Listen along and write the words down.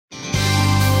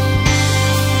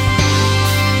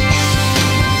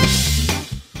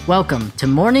Welcome to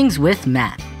Mornings with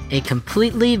Matt, a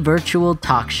completely virtual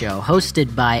talk show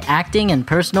hosted by acting and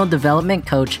personal development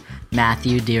coach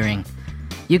Matthew Deering.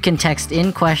 You can text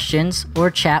in questions or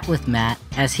chat with Matt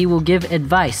as he will give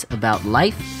advice about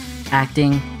life,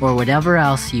 acting, or whatever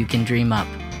else you can dream up.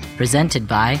 Presented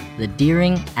by the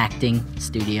Deering Acting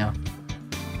Studio.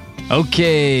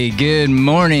 Okay, good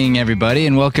morning, everybody,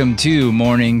 and welcome to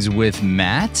Mornings with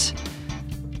Matt.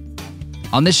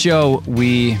 On this show,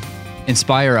 we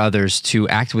inspire others to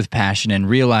act with passion and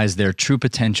realize their true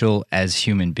potential as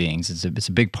human beings. It's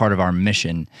a big part of our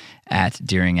mission at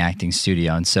Deering Acting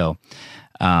Studio. And so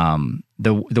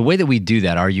the way that we do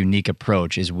that, our unique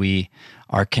approach, is we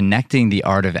are connecting the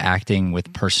art of acting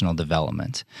with personal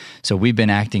development. So we've been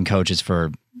acting coaches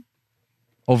for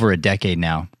over a decade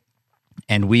now,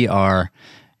 and we are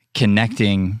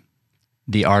connecting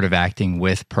the art of acting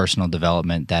with personal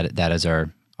development. That is our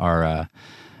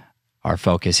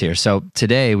focus here. So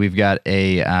today we've got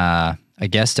a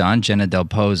guest on, Jenna Del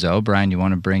Pozo. Brian, you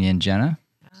want to bring in Jenna?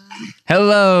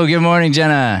 Hello, good morning,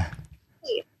 Jenna.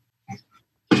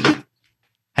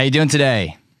 How you doing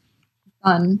today?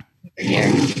 Sun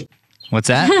here. What's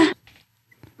that?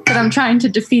 But I'm trying to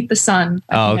defeat the sun.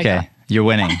 Oh, okay. You're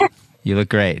winning. You look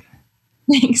great.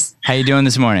 Thanks. How you doing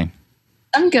this morning?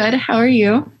 I'm good. How are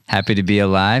you? Happy to be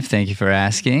alive. Thank you for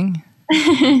asking.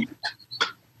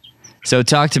 So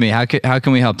talk to me. How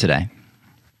can we help today?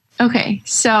 Okay.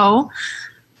 So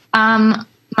my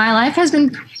life has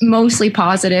been mostly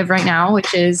positive right now,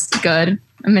 which is good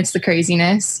amidst the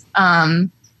craziness.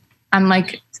 I'm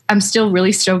still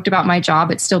really stoked about my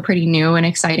job. It's still pretty new and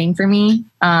exciting for me.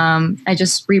 I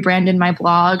just rebranded my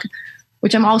blog,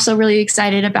 which I'm also really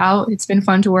excited about. It's been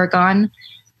fun to work on.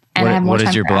 And what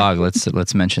is your blog?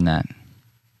 Let's mention that.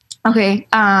 Okay.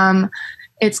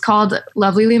 It's called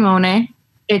Lovely Limone.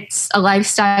 It's a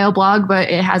lifestyle blog, but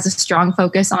it has a strong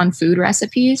focus on food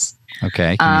recipes.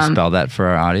 Okay. Can you spell that for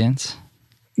our audience?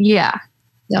 Yeah.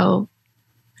 So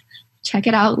check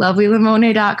it out,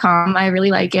 lovelylimone.com. I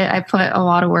really like it. I put a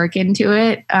lot of work into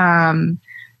it. If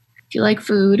you like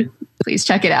food, please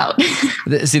check it out.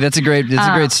 See, that's a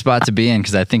great spot to be in,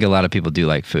 because I think a lot of people do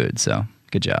like food. So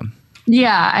good job.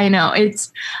 Yeah, I know.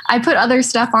 I put other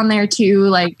stuff on there too,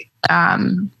 like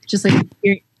just like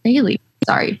daily.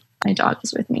 Sorry, my dog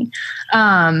is with me.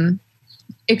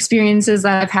 Experiences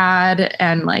that I've had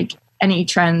and like any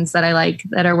trends that I like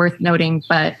that are worth noting.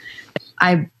 But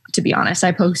to be honest,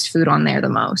 I post food on there the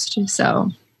most.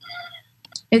 So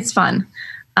it's fun.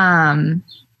 And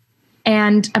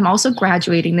I'm also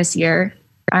graduating this year.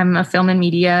 I'm a film and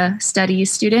media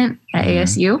studies student at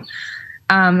ASU.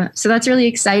 So that's really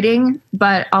exciting,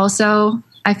 but also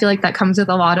I feel like that comes with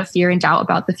a lot of fear and doubt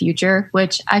about the future,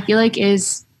 which I feel like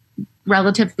is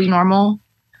relatively normal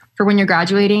for when you're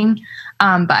graduating.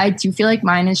 But I do feel like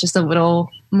mine is just a little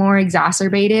more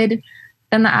exacerbated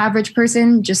than the average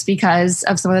person, just because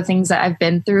of some of the things that I've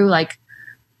been through. Like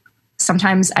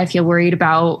sometimes I feel worried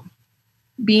about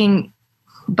being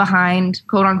behind,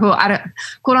 quote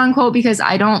unquote, because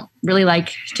I don't really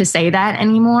like to say that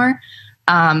anymore.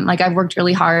 Like I've worked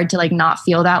really hard to like not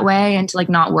feel that way and to like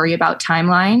not worry about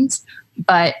timelines,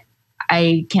 but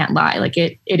I can't lie. Like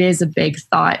it is a big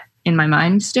thought in my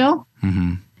mind still.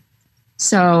 Mm-hmm.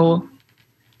 So,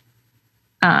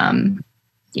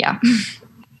 yeah.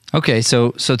 Okay.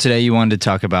 So today you wanted to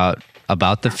talk about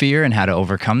the fear and how to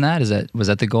overcome that. Was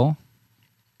that the goal?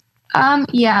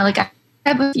 Yeah, like I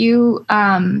have a few,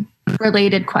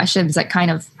 related questions that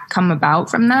kind of come about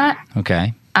from that.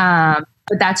 Okay.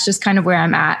 But that's just kind of where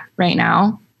I'm at right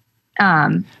now.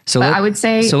 I would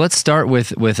say. So let's start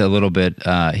with a little bit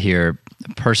here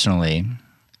personally.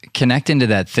 Connect into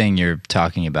that thing you're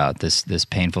talking about, this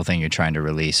painful thing you're trying to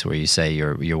release, where you say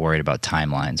you're worried about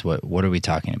timelines. What are we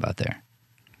talking about there?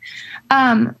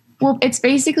 Well, it's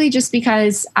basically just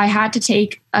because I had to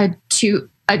take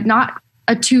not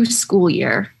a 2 school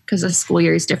year, because a school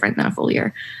year is different than a full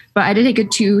year, but I had to take a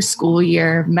 2 school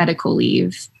year medical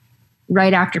leave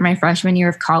right after my freshman year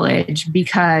of college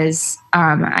because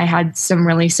I had some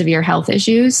really severe health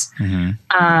issues.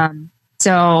 Mm-hmm.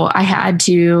 So I had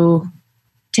to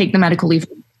take the medical leave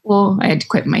from school. I had to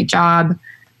quit my job.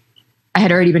 I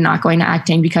had already been not going to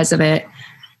acting because of it.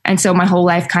 And so my whole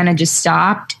life kind of just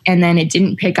stopped. And then it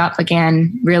didn't pick up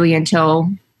again really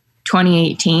until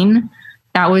 2018.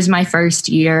 That was my first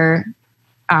year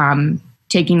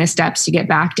taking the steps to get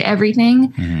back to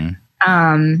everything.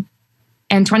 Mm-hmm.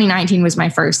 And 2019 was my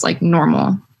first like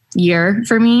normal year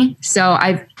for me. So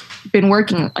I've been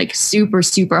working like super,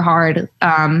 super hard.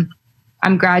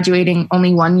 I'm graduating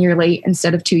only 1 year late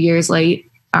instead of 2 years late.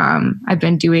 I've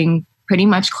been doing pretty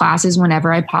much classes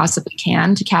whenever I possibly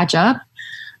can to catch up.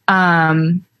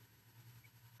 And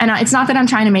it's not that I'm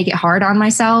trying to make it hard on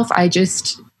myself. I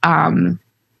just, I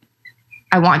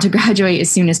want to graduate as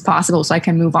soon as possible so I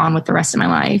can move on with the rest of my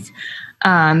life.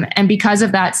 And because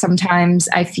of that, sometimes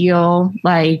I feel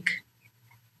like,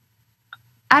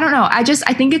 I don't know. I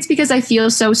think it's because I feel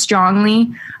so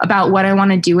strongly about what I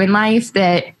want to do in life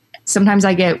that sometimes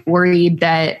I get worried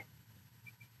that,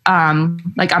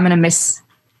 like I'm going to miss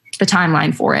the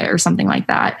timeline for it or something like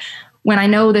that. When I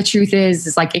know the truth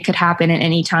is like it could happen at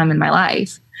any time in my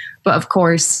life. But of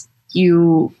course,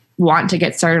 you want to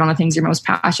get started on the things you're most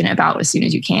passionate about as soon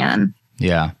as you can.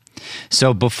 Yeah.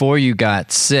 So before you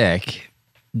got sick,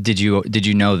 did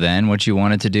you know then what you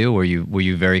wanted to do? Were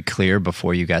you very clear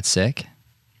before you got sick?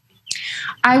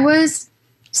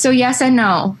 So yes and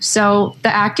no. So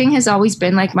the acting has always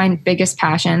been like my biggest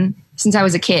passion since I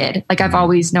was a kid. Like I've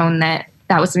always known that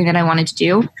was something that I wanted to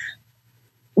do.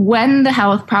 When the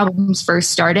health problems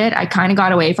first started, I kind of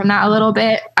got away from that a little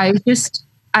bit. I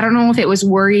don't know if it was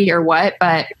worry or what,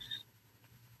 but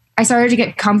I started to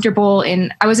get comfortable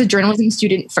I was a journalism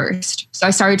student first. So I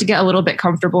started to get a little bit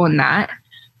comfortable in that.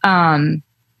 And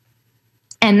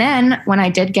then when I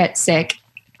did get sick,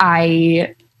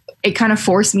 it kind of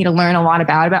forced me to learn a lot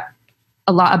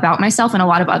about myself and a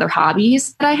lot of other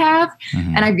hobbies that I have.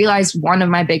 Mm-hmm. And I realized one of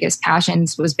my biggest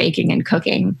passions was baking and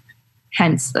cooking,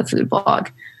 hence the food blog.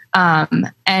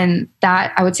 And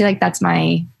that I would say like that's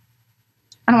I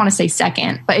don't want to say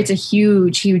second, but it's a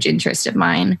huge, huge interest of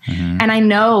mine. Mm-hmm. And I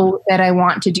know that I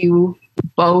want to do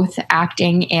both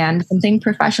acting and something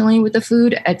professionally with the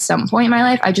food at some point in my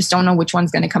life. I just don't know which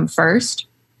one's going to come first.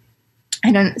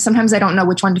 Sometimes I don't know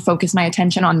which one to focus my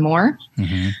attention on more.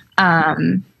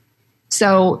 Mm-hmm.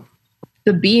 So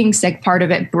the being sick part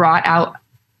of it brought out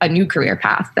a new career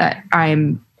path that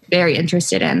I'm very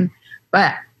interested in,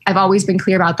 but I've always been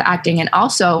clear about the acting. And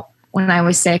also when I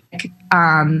was sick,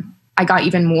 I got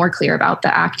even more clear about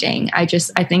the acting. I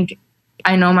think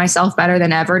I know myself better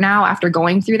than ever now after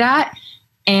going through that.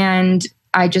 And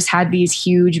I just had these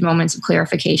huge moments of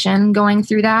clarification going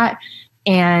through that.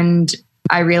 And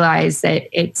I realized that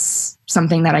it's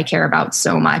something that I care about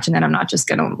so much and that I'm not just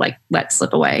going to like let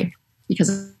slip away because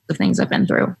of the things I've been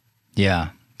through. Yeah,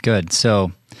 good.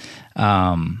 So,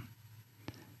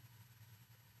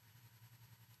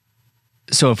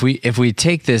 so if we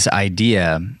take this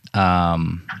idea,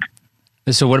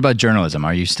 so what about journalism?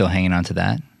 Are you still hanging on to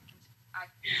that?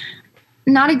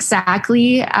 Not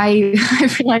exactly. I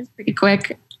realized pretty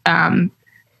quick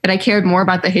that I cared more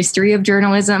about the history of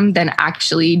journalism than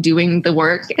actually doing the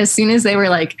work. As soon as they were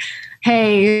like,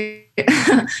 hey,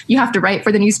 you have to write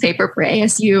for the newspaper for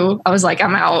ASU, I was like,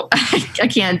 I'm out. I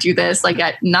can't do this. Like,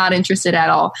 I'm not interested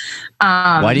at all.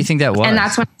 Why do you think that was? And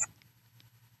that's when...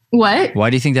 What?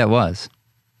 Why do you think that was?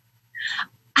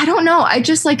 I don't know. I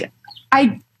just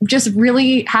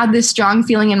really had this strong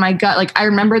feeling in my gut. Like I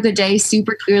remember the day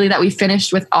super clearly that we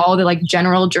finished with all the like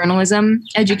general journalism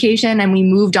education and we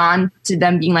moved on to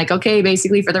them being like, okay,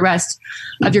 basically for the rest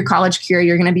of your college career,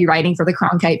 you're going to be writing for the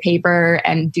Cronkite paper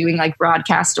and doing like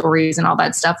broadcast stories and all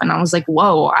that stuff. And I was like,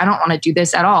 whoa, I don't want to do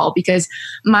this at all, because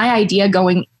my idea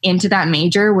going into that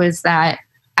major was that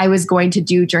I was going to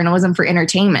do journalism for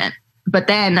entertainment. But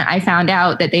then I found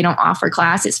out that they don't offer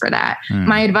classes for that.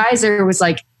 My advisor was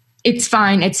like, it's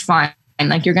fine.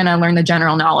 Like you're going to learn the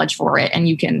general knowledge for it and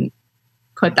you can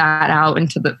put that out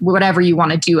into whatever you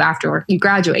want to do after you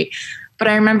graduate. But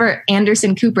I remember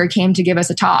Anderson Cooper came to give us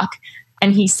a talk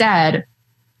and he said,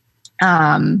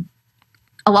 a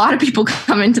lot of people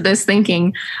come into this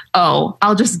thinking, oh,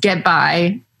 I'll just get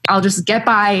by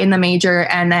in the major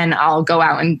and then I'll go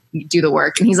out and do the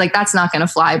work. And he's like, that's not going to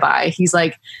fly by. He's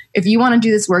like, if you want to do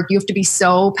this work, you have to be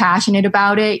so passionate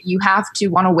about it. You have to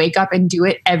want to wake up and do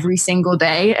it every single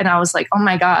day. And I was like, oh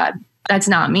my God, that's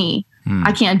not me.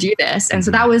 I can't do this. And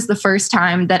so that was the first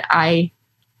time that I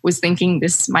was thinking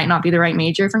this might not be the right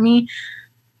major for me.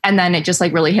 And then it just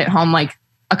like really hit home like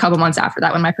a couple months after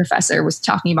that when my professor was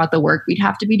talking about the work we'd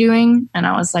have to be doing. And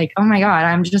I was like, oh my God,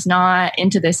 I'm just not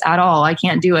into this at all. I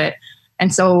can't do it.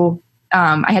 And so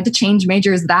I had to change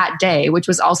majors that day, which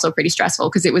was also pretty stressful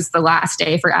because it was the last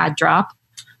day for ad drop.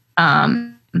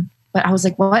 But I was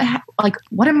like, what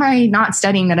am I not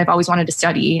studying that I've always wanted to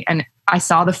study? And I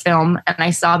saw the film and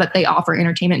I saw that they offer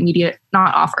entertainment media,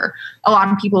 not offer. A lot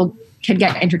of people can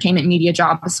get entertainment media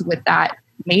jobs with that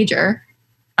major.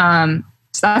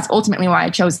 So that's ultimately why I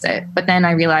chose it. But then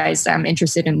I realized I'm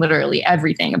interested in literally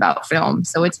everything about film.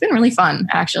 So it's been really fun,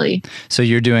 actually. So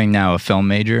you're doing now a film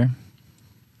major?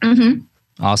 Mm-hmm.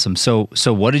 Awesome. So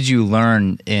what did you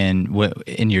learn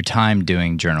in your time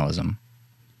doing journalism?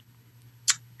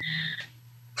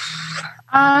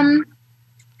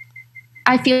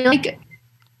 I feel like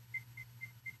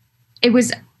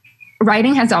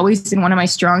writing has always been one of my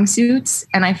strong suits.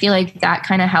 And I feel like that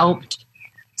kind of helped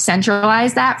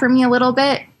centralize that for me a little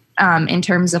bit, in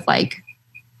terms of like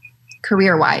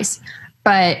career wise.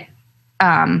 But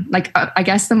I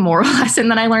guess the moral lesson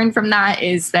that I learned from that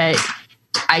is that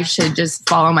I should just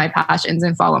follow my passions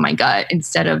and follow my gut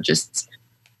instead of just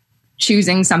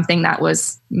choosing something that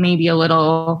was maybe a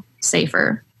little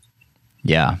safer.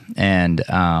 Yeah. And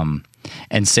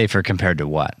safer compared to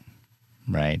what?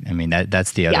 Right. I mean,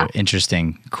 that's the other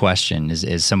interesting question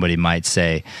is somebody might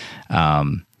say,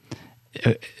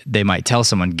 they might tell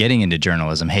someone getting into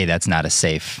journalism, hey, that's not a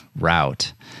safe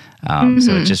route.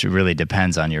 So it just really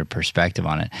depends on your perspective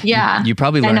on it. Yeah. You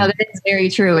probably learned. I know that it's very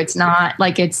true. It's not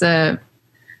like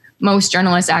most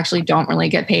journalists actually don't really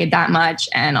get paid that much.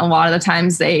 And a lot of the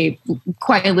times they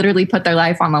quite literally put their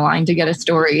life on the line to get a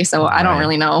story. So I don't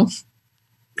really know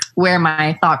where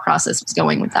my thought process was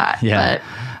going with that. Yeah.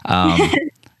 But.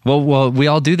 Well, we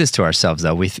all do this to ourselves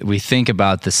though. We think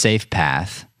about the safe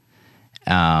path.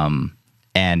 And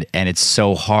it's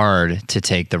so hard to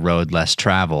take the road less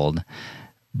traveled.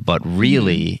 But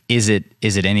really, is it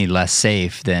any less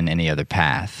safe than any other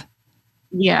path?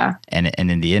 Yeah. And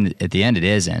at the end, it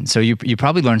isn't. So you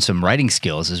probably learned some writing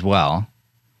skills as well,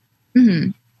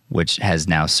 which has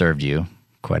now served you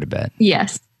quite a bit.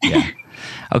 Yes. Yeah.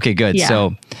 Okay, good. Yeah.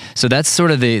 So that's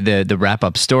sort of the wrap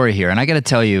up story here. And I got to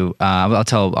tell you, I'll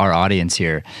tell our audience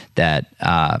here that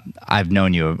I've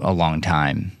known you a long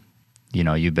time. You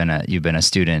know, you've been a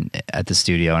student at the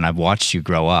studio, and I've watched you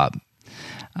grow up.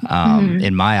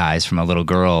 In my eyes, from a little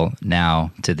girl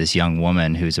now to this young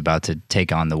woman who's about to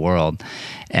take on the world.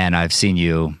 And I've seen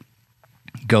you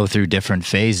go through different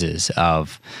phases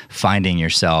of finding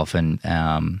yourself,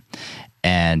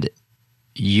 and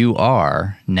you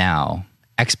are now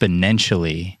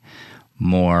exponentially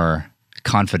more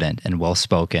confident and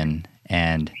well-spoken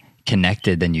and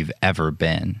connected than you've ever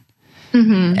been.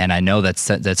 And I know that's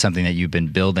something that you've been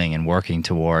building and working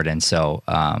toward. And so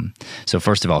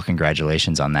first of all,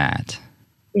 congratulations on that.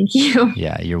 Thank you.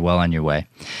 Yeah, you're well on your way.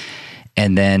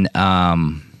 And then,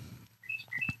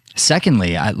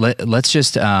 secondly, let's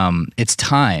just, it's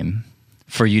time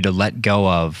for you to let go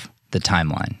of the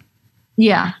timeline.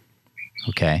 Yeah.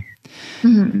 Okay.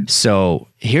 So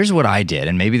here's what I did,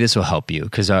 and maybe this will help you,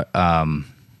 because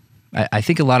I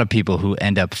think a lot of people who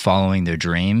end up following their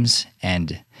dreams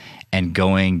and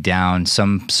going down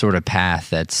some sort of path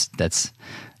that's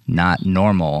not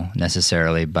normal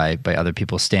necessarily by other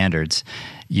people's standards,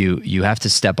 you have to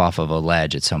step off of a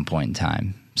ledge at some point in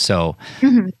time. So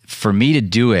for me to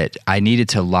do it, I needed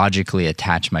to logically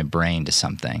attach my brain to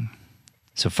something.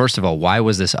 So first of all, why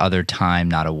was this other time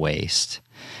not a waste?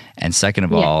 And second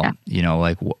of all, you know,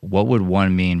 like what would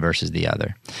one mean versus the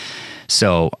other?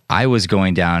 So I was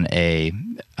going down a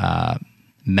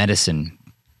medicine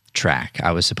track.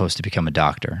 I was supposed to become a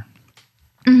doctor.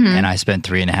 And I spent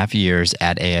 3.5 years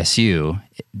at ASU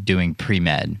doing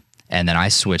pre-med. And then I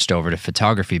switched over to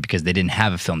photography because they didn't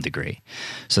have a film degree.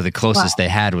 So the closest they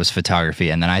had was photography.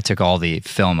 And then I took all the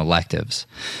film electives.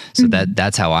 So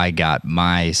that's how I got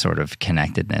my sort of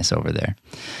connectedness over there.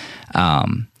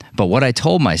 But what I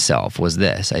told myself was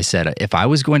this. I said, if I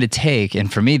was going to take,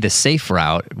 and for me, the safe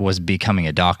route was becoming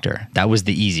a doctor. That was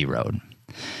the easy road.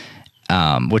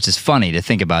 Which is funny to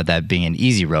think about that being an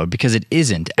easy road, because it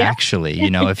isn't actually, you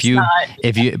know,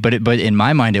 but in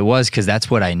my mind it was, because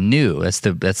that's what I knew. That's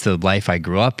the life I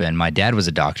grew up in. My dad was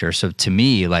a doctor. So to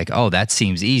me, like, oh, that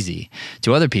seems easy.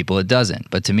 To other people, it doesn't,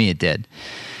 but to me it did.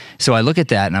 So I look at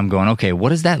that and I'm going, okay, what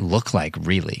does that look like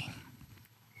really?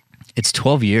 It's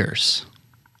 12 years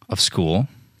of school.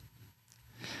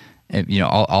 You know,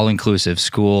 all inclusive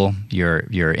school, your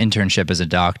internship as a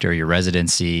doctor, your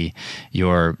residency,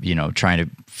 your, you know, trying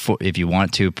to, if you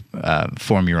want to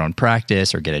form your own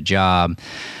practice or get a job.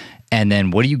 And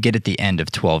then what do you get at the end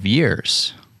of 12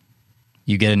 years?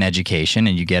 You get an education,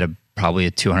 and you get probably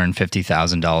a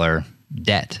 $250,000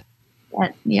 debt.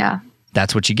 Yeah.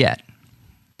 That's what you get.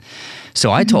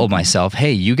 So I told myself,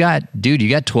 hey, you got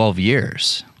 12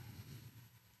 years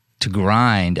to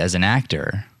grind as an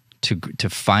actor, to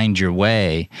find your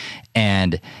way.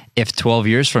 And if 12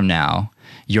 years from now,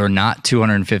 you're not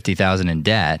 $250,000 in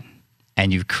debt,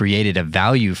 and you've created a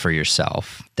value for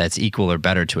yourself that's equal or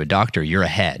better to a doctor, you're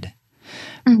ahead.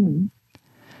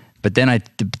 But then I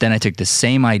took the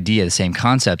same idea, the same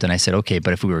concept, and I said, okay,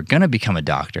 but if we were going to become a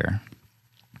doctor,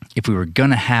 if we were going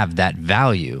to have that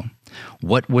value,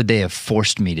 what would they have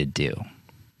forced me to do?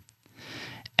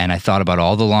 And I thought about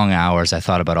all the long hours. I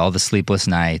thought about all the sleepless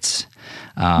nights.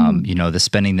 you know, the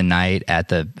spending the night at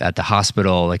the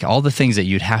hospital, like all the things that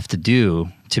you'd have to do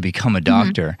to become a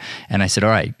doctor. And I said, all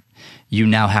right, you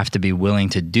now have to be willing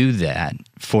to do that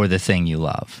for the thing you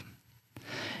love.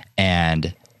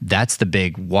 And that's the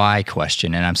big why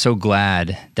question. And I'm so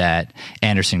glad that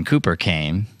Anderson Cooper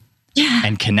came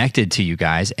and connected to you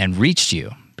guys and reached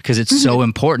you, because it's so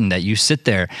important that you sit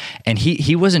there. And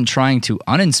he wasn't trying to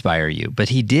uninspire you, but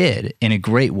he did in a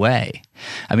great way.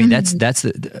 I mean, that's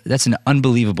an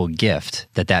unbelievable gift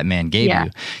that man gave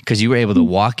you, because you were able to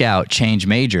walk out, change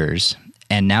majors,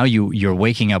 and now you're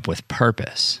waking up with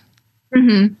purpose.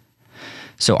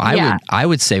 So I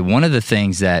would say one of the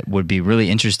things that would be really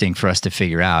interesting for us to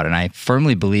figure out, and I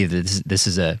firmly believe that this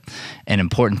is an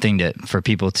important thing for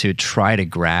people to try to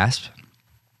grasp.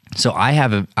 So I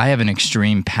have an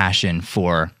extreme passion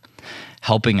for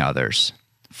helping others,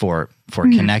 for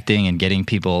connecting and getting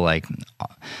people, like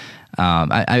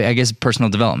I guess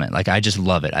personal development. Like, I just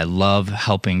love it. I love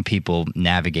helping people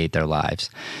navigate their lives,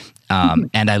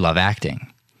 and I love acting.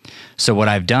 So what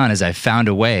I've done is I've found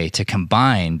a way to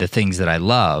combine the things that I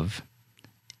love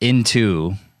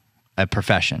into a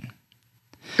profession.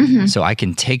 So I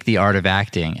can take the art of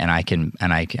acting and I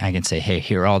can say, hey,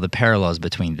 here are all the parallels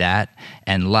between that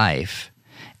and life,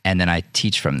 and then I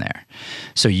teach from there.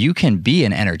 So you can be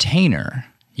an entertainer,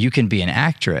 you can be an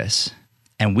actress,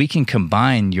 and we can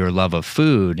combine your love of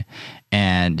food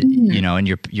and you know, and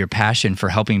your passion for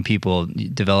helping people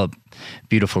develop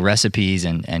beautiful recipes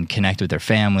and connect with their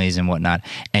families and whatnot.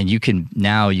 And you can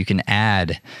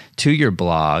add to your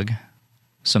blog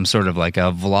some sort of like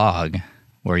a vlog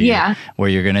where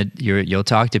you'll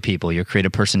talk to people, you'll create a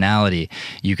personality,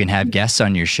 you can have guests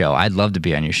on your show. I'd love to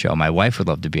be on your show. My wife would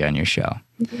love to be on your show.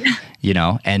 You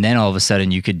know, and then all of a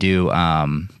sudden you could do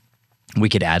we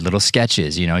could add little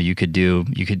sketches, you know, you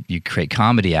create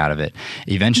comedy out of it.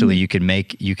 Eventually you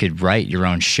could write your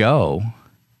own show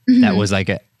that was like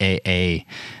an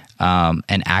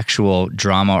actual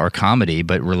drama or comedy,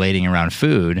 but relating around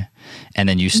food, and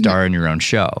then you star in your own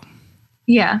show.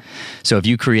 Yeah. So if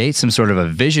you create some sort of a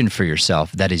vision for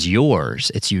yourself that is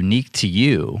yours, it's unique to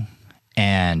you,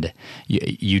 and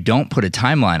you don't put a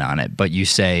timeline on it, but you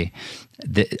say,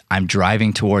 I'm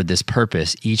driving toward this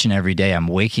purpose each and every day. I'm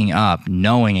waking up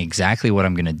knowing exactly what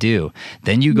I'm going to do.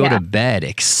 Then you go to bed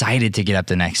excited to get up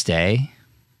the next day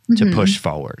to push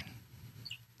forward.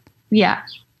 Yeah,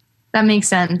 that makes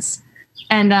sense.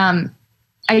 And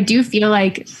I do feel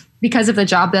like, because of the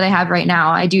job that I have right now,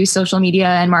 I do social media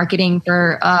and marketing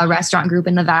for a restaurant group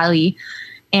in the Valley.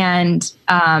 And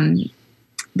I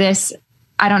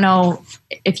don't know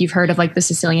if you've heard of like the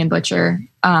Sicilian Butcher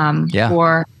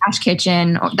or Ash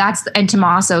Kitchen, and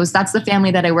Tommaso's. That's the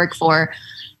family that I work for.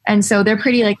 And so they're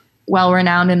pretty like well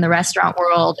renowned in the restaurant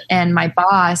world. And my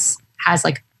boss has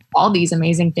like all these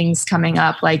amazing things coming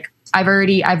up. Like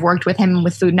I've worked with him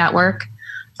with Food Network.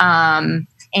 And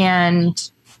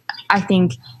I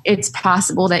think it's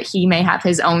possible that he may have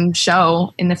his own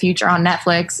show in the future on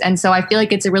Netflix. And so I feel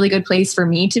like it's a really good place for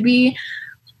me to be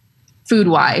food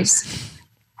wise,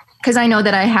 because I know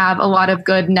that I have a lot of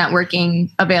good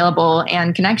networking available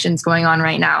and connections going on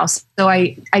right now. So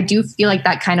I do feel like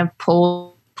that kind of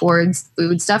pull towards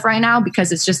food stuff right now,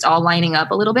 because it's just all lining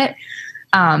up a little bit.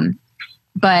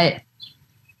 But,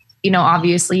 you know,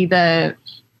 obviously the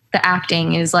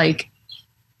acting is like,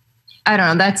 I don't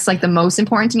know, that's like the most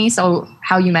important to me. So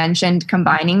how you mentioned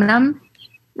combining them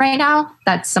right now,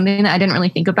 that's something that I didn't really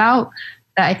think about,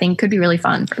 that I think could be really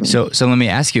fun for me. So let me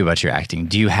ask you about your acting.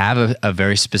 Do you have a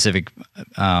very specific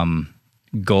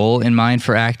goal in mind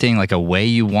for acting, like a way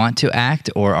you want to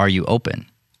act, or are you open?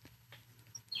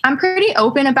 I'm pretty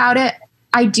open about it.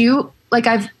 I do, like,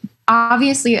 I've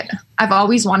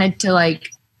always wanted to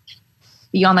like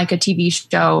be on like a TV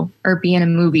show or be in a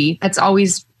movie. That's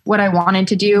always what I wanted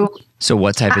to do. So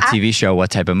what type of TV show, what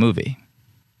type of movie?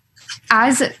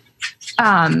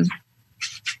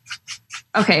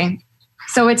 Okay.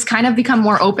 So it's kind of become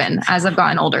more open as I've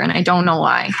gotten older, and I don't know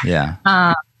why. Yeah.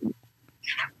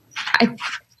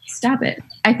 Stop it.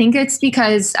 I think it's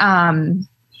because I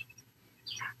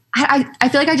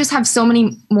feel like I just have so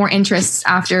many more interests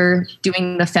after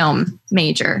doing the film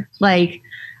major. Like,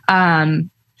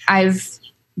 I've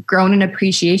grown an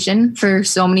appreciation for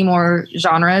so many more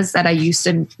genres that I used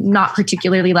to not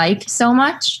particularly like so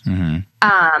much.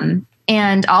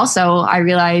 And also I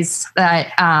realized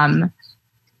that I'm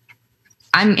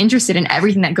interested in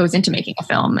everything that goes into making a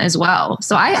film as well.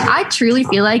 So I truly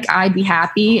feel like I'd be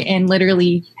happy in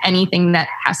literally anything that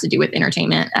has to do with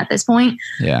entertainment at this point.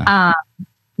 Yeah.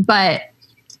 But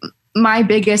my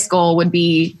biggest goal would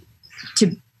be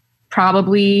to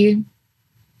probably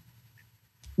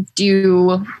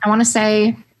I want to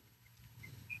say,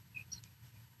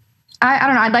 I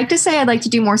don't know. I'd like to say I'd like to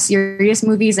do more serious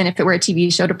movies. And if it were a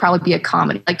TV show, to probably be a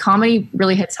comedy. Like comedy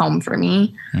really hits home for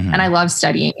me, and I love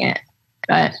studying it.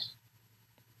 But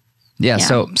yeah.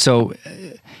 So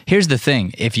here's the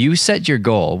thing. If you set your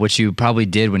goal, which you probably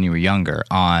did when you were younger,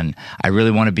 on I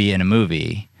really want to be in a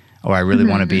movie or I really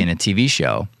want to be in a TV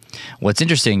show, what's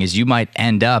interesting is you might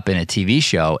end up in a TV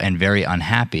show and very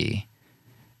unhappy,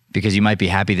 because you might be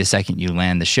happy the second you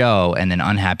land the show and then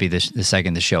unhappy the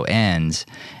second the show ends.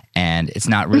 And it's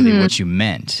not really what you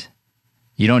meant.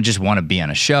 You don't just want to be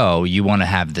on a show. You want to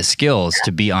have the skills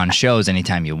to be on shows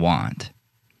anytime you want.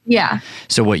 Yeah.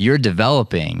 So what you're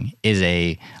developing is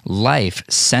a life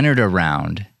centered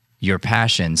around your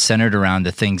passion, centered around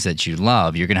the things that you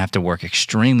love. You're going to have to work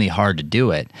extremely hard to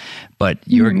do it, but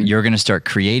you're going to start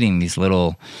creating these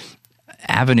little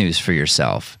avenues for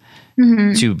yourself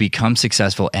to become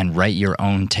successful and write your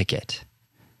own ticket.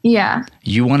 Yeah.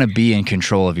 You want to be in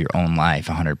control of your own life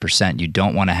 100%. You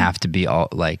don't want to have to be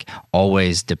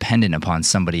always dependent upon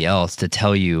somebody else to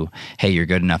tell you, hey, you're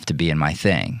good enough to be in my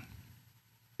thing.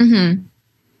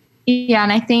 Yeah.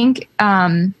 And I think,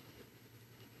 I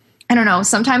don't know,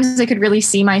 sometimes I could really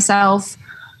see myself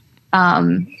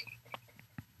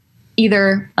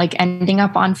either like ending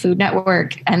up on Food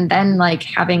Network and then like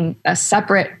having a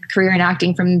separate career in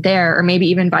acting from there, or maybe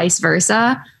even vice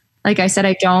versa. Like I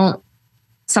said,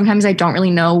 sometimes I don't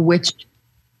really know which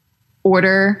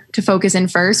order to focus in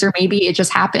first, or maybe it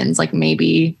just happens. Like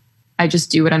maybe I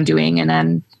just do what I'm doing and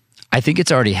then I think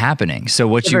it's already happening. So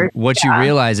what you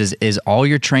realize is all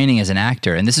your training as an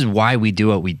actor, and this is why we do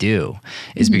what we do,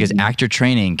 is because actor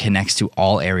training connects to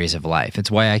all areas of life. It's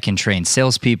why I can train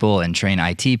salespeople and train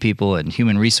IT people and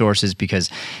human resources, because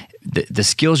the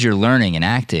skills you're learning in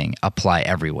acting apply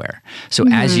everywhere. So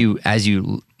as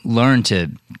you learn to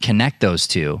connect those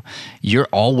two, you're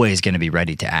always going to be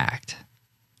ready to act.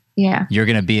 Yeah. You're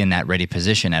going to be in that ready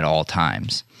position at all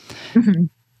times.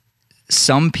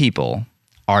 Some people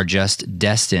are just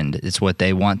destined, it's what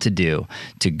they want to do,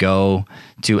 to go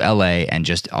to LA and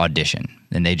just audition.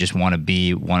 And they just want to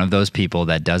be one of those people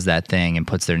that does that thing and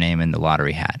puts their name in the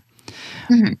lottery hat.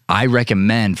 I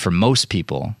recommend for most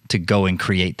people to go and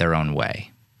create their own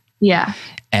way. Yeah.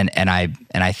 And I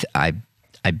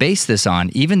base this on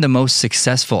even the most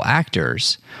successful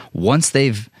actors, once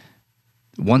they've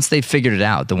figured it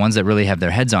out, the ones that really have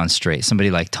their heads on straight, somebody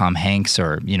like Tom Hanks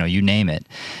or, you name it,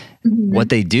 what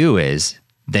they do is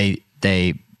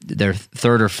their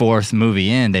third or fourth movie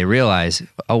in, they realize,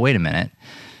 oh, wait a minute,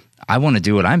 I want to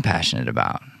do what I'm passionate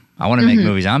about. I want to make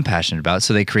movies I'm passionate about.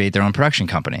 So they create their own production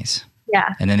companies.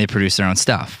 Yeah. And then they produce their own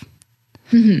stuff.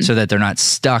 So that they're not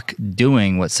stuck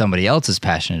doing what somebody else is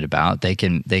passionate about. They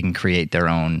can create their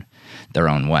own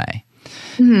way.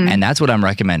 And that's what I'm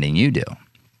recommending you do.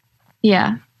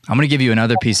 Yeah. I'm going to give you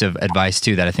another piece of advice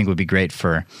too that I think would be great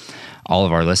for all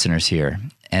of our listeners here.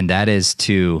 And that is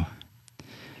to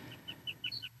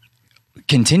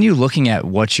continue looking at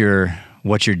what you're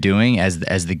doing as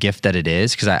the gift that it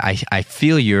is, because I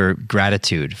feel your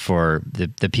gratitude for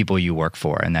the people you work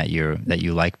for and that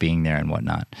you like being there and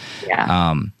whatnot.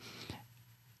 Yeah.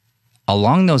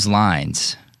 Along those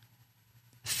lines,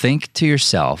 think to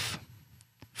yourself,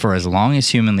 for as long as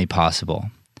humanly possible,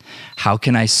 how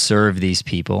can I serve these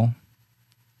people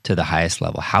to the highest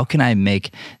level? How can I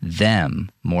make them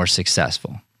more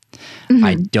successful?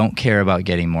 I don't care about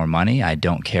getting more money. I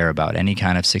don't care about any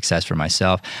kind of success for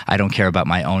myself. I don't care about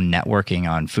my own networking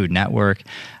on Food Network.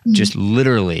 Just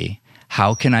literally,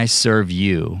 how can I serve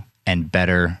you and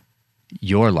better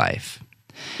your life?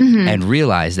 And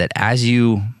realize that as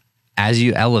you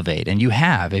elevate, and you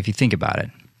have, if you think about it,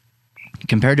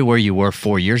 compared to where you were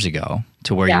 4 years ago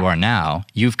to where you are now,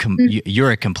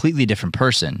 you're a completely different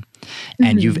person,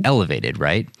 and you've elevated,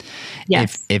 right?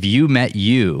 Yes. If you met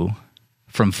you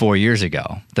from 4 years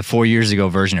ago, the 4 years ago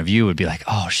version of you would be like,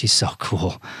 oh, she's so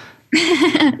cool.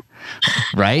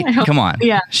 Right? Come on.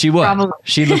 Yeah, she would. probably.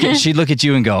 She'd look at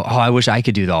you and go, oh, I wish I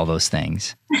could do all those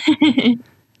things.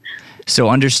 So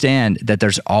understand that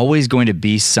there's always going to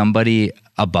be somebody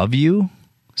above you,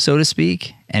 so to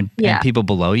speak, and people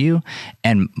below you.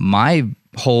 And my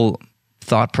whole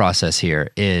thought process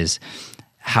here is,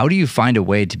 how do you find a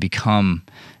way to become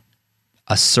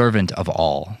a servant of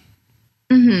all?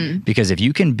 Because if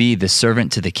you can be the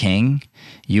servant to the king,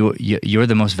 you're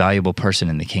the most valuable person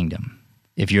in the kingdom.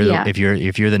 If you're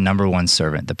the number one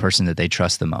servant, the person that they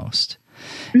trust the most,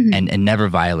 and never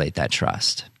violate that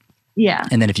trust. Yeah.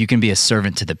 And then if you can be a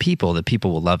servant to the people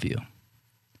will love you.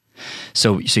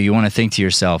 So you want to think to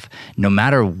yourself, no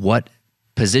matter what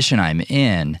position I'm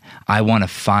in, I want to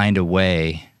find a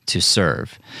way to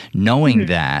serve. Knowing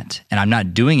that, and I'm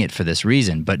not doing it for this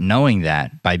reason, but knowing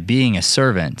that by being a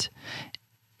servant,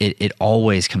 it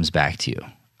always comes back to you.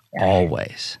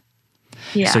 Always.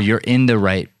 Yeah. So you're in the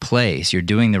right place. You're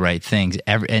doing the right things.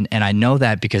 And I know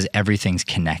that because everything's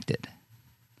connected.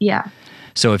 Yeah.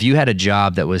 So if you had a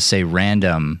job that was, say,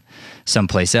 random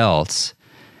someplace else,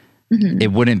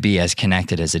 it wouldn't be as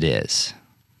connected as it is.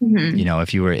 You know,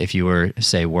 if you were,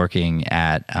 say, working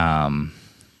at, I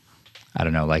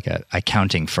don't know, like a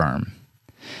accounting firm,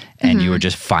 and you were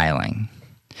just filing.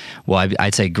 Well,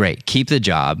 I'd say, great, keep the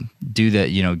job, do the,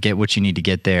 you know, get what you need to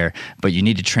get there, but you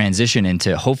need to transition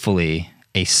into hopefully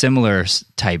a similar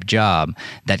type job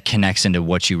that connects into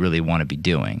what you really want to be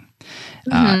doing.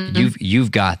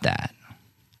 You've got that.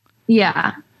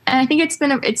 Yeah. And I think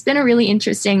it's been a really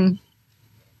interesting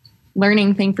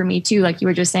learning thing for me too, like you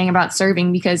were just saying about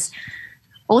serving, because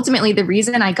ultimately the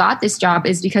reason I got this job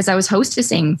is because I was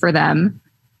hostessing for them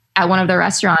at one of the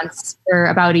restaurants for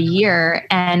about a year.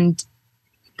 And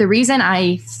the reason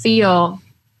I feel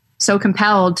so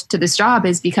compelled to this job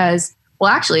is because,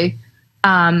 well, actually,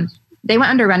 they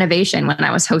went under renovation when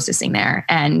I was hostessing there,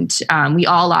 and we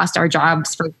all lost our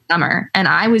jobs for the summer. And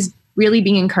I was really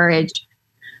being encouraged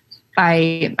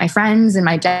by my friends and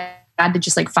my dad to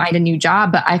just like find a new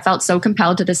job. But I felt so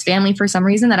compelled to this family for some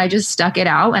reason that I just stuck it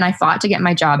out, and I fought to get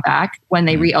my job back when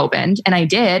they reopened. And I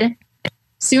did.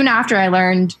 Soon after, I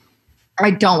learned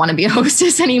I don't want to be a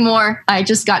hostess anymore. I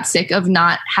just got sick of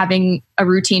not having a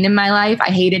routine in my life.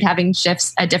 I hated having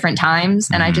shifts at different times,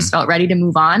 and I just felt ready to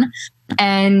move on.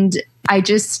 And I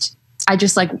just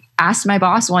like asked my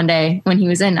boss one day when he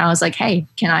was in, I was like, hey,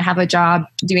 can I have a job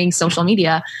doing social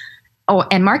media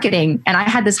and marketing? And I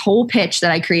had this whole pitch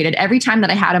that I created. Every time that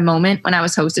I had a moment when I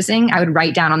was hostessing, I would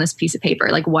write down on this piece of paper,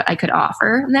 like what I could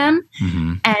offer them.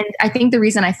 And I think the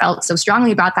reason I felt so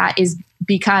strongly about that is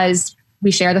because we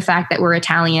share the fact that we're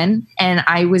Italian, and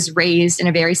I was raised in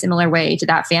a very similar way to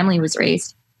that family was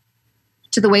raised,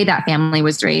 to the way that family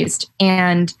was raised.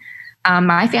 And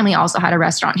my family also had a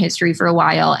restaurant history for a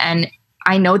while. And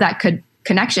I know that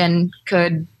connection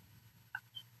could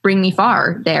bring me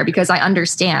far there, because I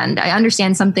understand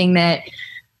something that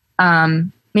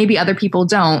maybe other people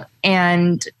don't.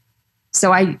 And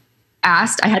so I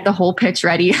had the whole pitch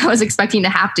ready. I was expecting to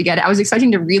have to get it. I was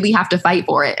expecting to really have to fight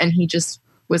for it. And he just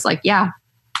was like, yeah,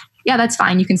 that's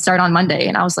fine. You can start on Monday.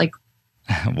 And I was like,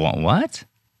 what?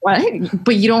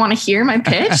 But you don't want to hear my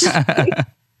pitch?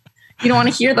 You don't want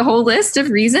to hear the whole list of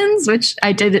reasons, which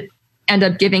I did end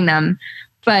up giving them.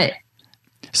 But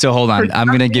so hold on. I'm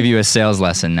going to give you a sales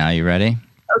lesson now. You ready?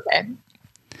 Okay.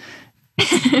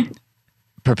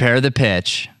 Prepare the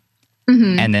pitch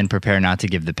and then prepare not to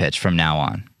give the pitch from now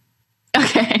on.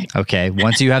 Okay.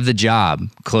 Once you have the job,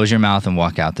 close your mouth and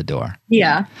walk out the door.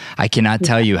 Yeah. I cannot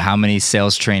tell you how many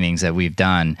sales trainings that we've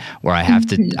done where I have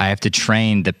to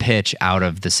train the pitch out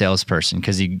of the salesperson,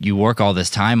 because you work all this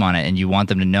time on it and you want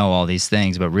them to know all these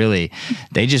things, but really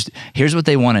here's what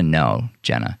they want to know,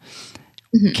 Jenna.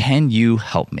 Can you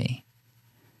help me?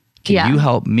 Can you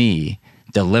help me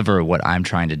deliver what I'm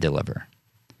trying to deliver?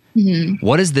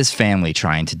 What is this family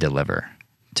trying to deliver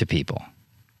to people?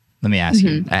 Let me ask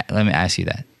you. Let me ask you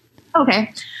that.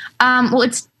 Okay. Well,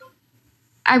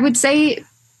 I would say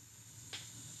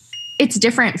it's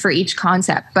different for each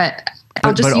concept, but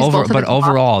I'll just use both of them. But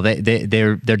overall,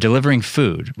 they're delivering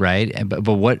food, right?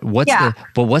 But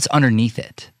what's underneath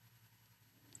it?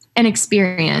 An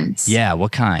experience. Yeah.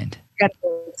 What kind?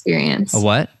 Unforgettable experience. A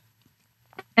what?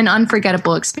 An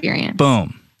unforgettable experience.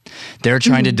 Boom. They're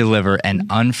trying to deliver an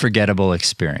unforgettable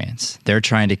experience. They're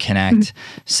trying to connect,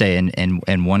 say,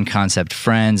 in one concept,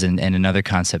 friends, and another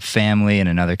concept, family, and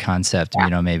another concept,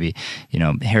 maybe,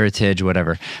 heritage,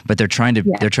 whatever. But they're trying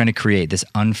to create this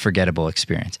unforgettable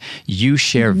experience. You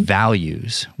share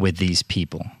values with these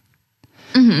people.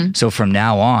 So from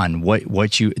now on,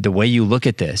 the way you look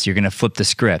at this, you're going to flip the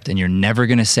script, and you're never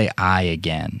going to say I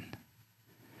again.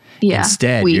 Yeah.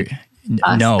 Instead,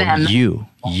 you.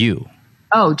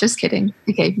 Oh, just kidding.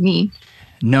 Okay, me.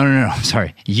 No.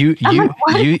 Sorry.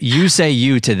 You say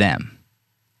you to them.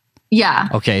 Yeah.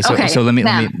 Okay. So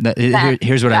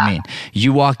here's what I mean.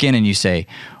 You walk in and you say,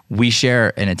 we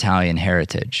share an Italian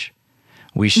heritage.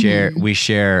 We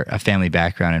share a family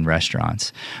background in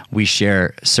restaurants. We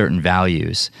share certain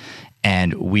values,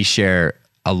 and we share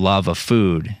a love of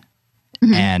food.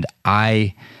 And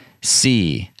I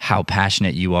see how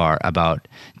passionate you are about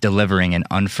delivering an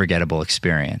unforgettable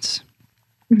experience.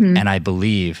 And I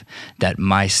believe that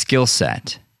my skill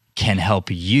set can help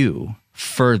you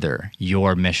further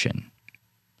your mission.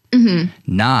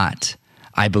 Not,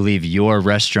 I believe your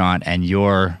restaurant and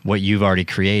what you've already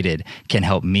created can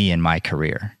help me in my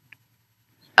career.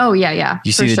 Oh yeah.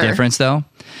 You see the difference though?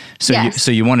 So yes.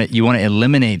 you want to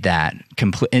eliminate that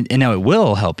and now it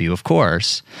will help you, of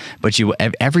course, but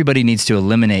everybody needs to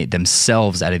eliminate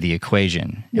themselves out of the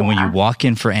equation. And when you walk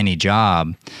in for any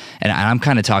job, and I'm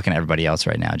kind of talking to everybody else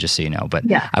right now, just so you know, but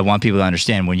I want people to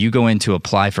understand when you go in to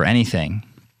apply for anything,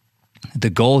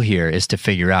 the goal here is to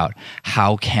figure out,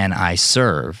 how can I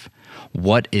serve?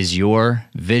 What is your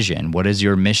vision? What is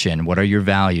your mission? What are your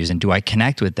values? And do I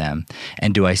connect with them?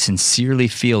 And do I sincerely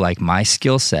feel like my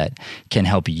skill set can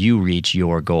help you reach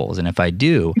your goals? And if I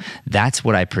do, that's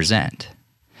what I present.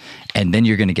 And then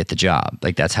you're going to get the job.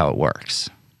 Like, that's how it works.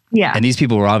 Yeah. And these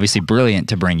people were obviously brilliant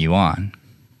to bring you on.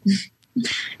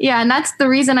 Yeah. And that's the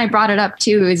reason I brought it up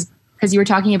too, is because you were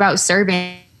talking about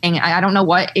serving. I don't know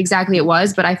what exactly it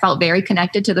was, but I felt very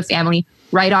connected to the family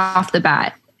right off the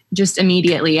bat. Just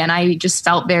immediately. And I just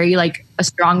felt very like a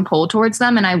strong pull towards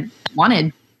them. And I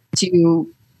wanted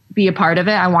to be a part of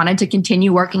it. I wanted to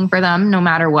continue working for them no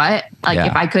matter what. Like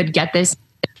if I could get this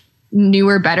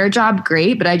newer, better job,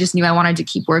 great. But I just knew I wanted to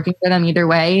keep working for them either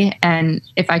way. And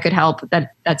if I could help,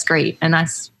 that's great. And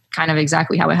that's kind of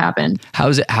exactly how it happened.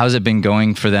 How's it been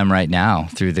going for them right now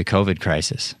through the COVID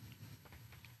crisis?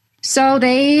 So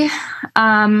they,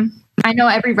 I know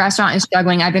every restaurant is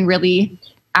struggling. I've been really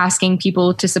asking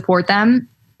people to support them.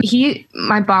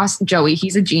 My boss, Joey,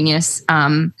 he's a genius. How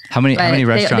many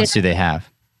restaurants do they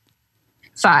have?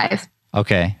 5.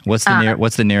 Okay. What's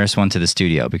the nearest one to the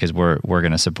studio? Because we're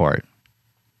going to support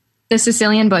the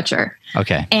Sicilian Butcher.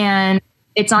 Okay. And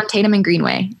it's on Tatum and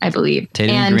Greenway, I believe.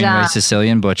 Tatum and Greenway,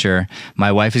 Sicilian Butcher.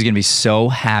 My wife is going to be so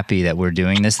happy that we're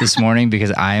doing this morning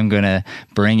because I am going to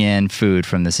bring in food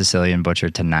from the Sicilian Butcher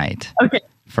tonight. Okay.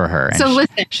 For her. And so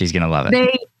listen, she's going to love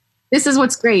it. This is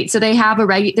what's great. So they have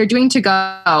they're doing to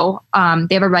go.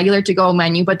 They have a regular to go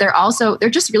menu, but they're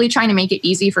just really trying to make it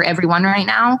easy for everyone right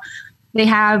now. They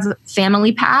have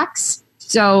family packs.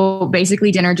 So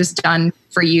basically dinner just done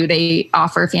for you. They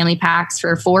offer family packs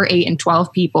for 4, 8, and 12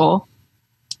 people.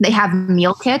 They have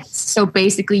meal kits. So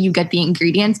basically you get the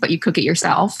ingredients, but you cook it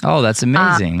yourself. Oh, that's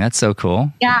amazing. That's so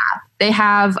cool. Yeah. They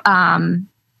have,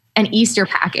 an Easter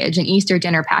package, an Easter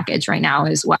dinner package right now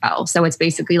as well. So it's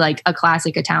basically like a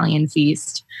classic Italian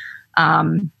feast,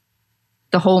 the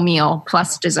whole meal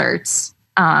plus desserts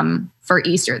for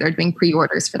Easter. They're doing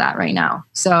pre-orders for that right now.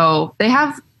 So they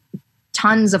have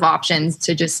tons of options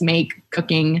to just make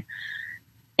cooking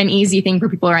an easy thing for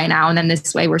people right now. And then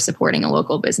this way we're supporting a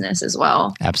local business as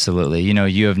well. Absolutely. You know,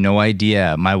 you have no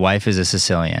idea. My wife is a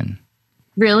Sicilian.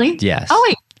 Really? Yes. Oh,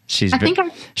 wait. She's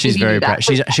very proud.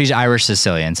 She's Irish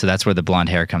Sicilian, so that's where the blonde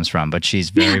hair comes from. But she's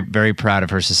very proud of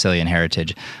her Sicilian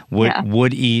heritage.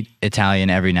 Would eat Italian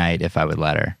every night if I would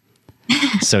let her.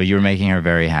 So you're making her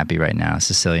very happy right now,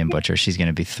 Sicilian Butcher. She's going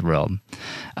to be thrilled.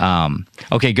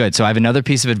 Okay, good. So I have another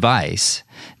piece of advice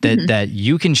that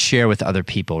you can share with other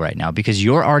people right now because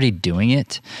you're already doing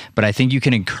it, but I think you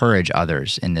can encourage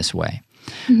others in this way.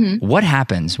 Mm-hmm. What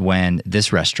happens when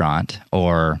this restaurant,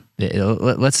 or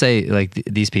let's say like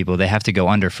these people, they have to go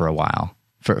under for a while,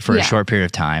 for a short period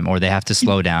of time, or they have to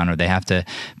slow down, or they have to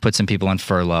put some people on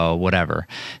furlough, whatever,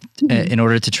 in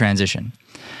order to transition?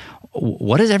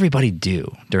 What does everybody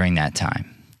do during that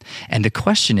time? And the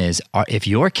question is, if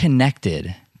you're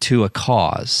connected to a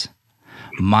cause,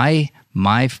 my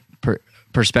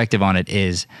perspective on it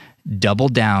is double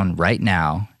down right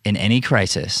now in any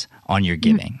crisis on your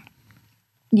giving.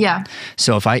 Yeah.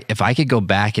 So if I could go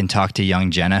back and talk to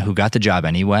young Jenna, who got the job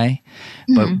anyway,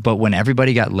 but when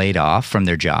everybody got laid off from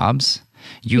their jobs,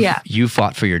 you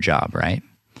fought for your job, right?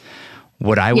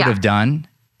 What I would have done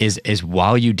is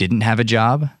while you didn't have a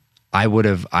job, I would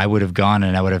have gone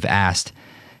and I would have asked,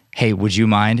 hey, would you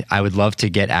mind? I would love to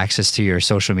get access to your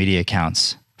social media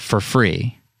accounts for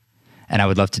free. And I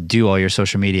would love to do all your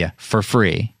social media for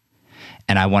free.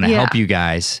 And I want to help you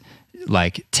guys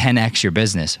like 10x your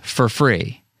business for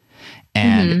free.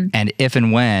 And if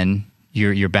and when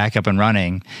you're back up and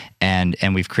running and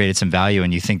we've created some value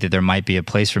and you think that there might be a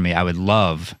place for me, I would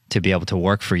love to be able to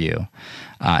work for you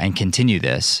and continue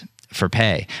this for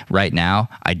pay. Right now,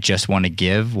 I just want to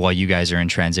give while you guys are in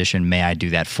transition. May I do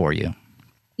that for you?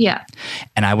 Yeah.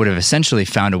 And I would have essentially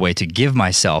found a way to give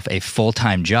myself a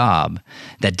full-time job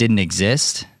that didn't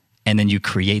exist, and then you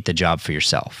create the job for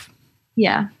yourself.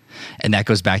 Yeah. And that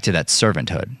goes back to that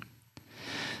servanthood.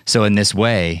 So in this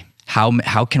way,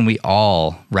 how can we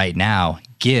all right now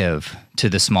give to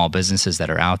the small businesses that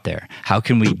are out there? How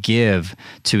can we give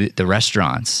to the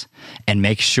restaurants and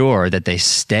make sure that they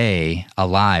stay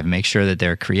alive, make sure that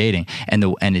they're creating? And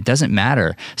it doesn't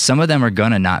matter. Some of them are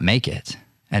going to not make it,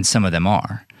 and some of them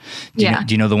are. Do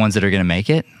you know the ones that are going to make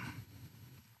it?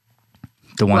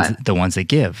 The ones that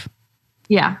give.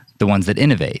 Yeah. The ones that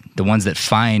innovate, the ones that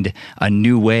find a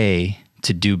new way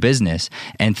to do business.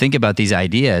 And think about these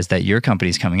ideas that your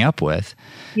company's coming up with.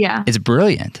 Yeah. It's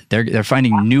brilliant. They're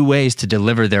finding new ways to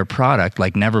deliver their product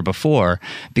like never before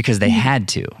because they had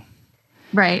to.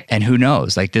 Right. And who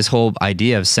knows, like this whole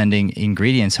idea of sending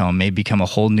ingredients home may become a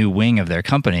whole new wing of their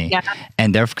company. Yeah.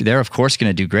 And they're of course going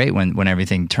to do great when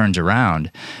everything turns around.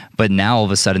 But now all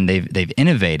of a sudden they've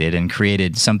innovated and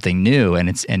created something new, and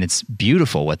it's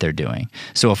beautiful what they're doing.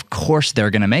 So of course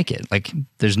they're going to make it. Like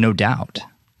there's no doubt.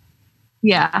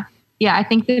 Yeah. Yeah. I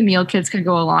think the meal kits could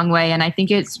go a long way. And I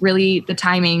think it's really the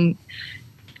timing.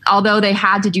 Although they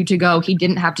had to do to go, he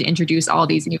didn't have to introduce all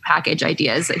these new package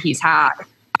ideas that he's had.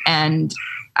 And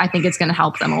I think it's going to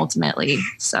help them ultimately.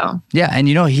 So yeah, and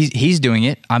you know he's doing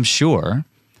it, I'm sure,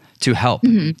 to help,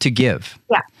 to give.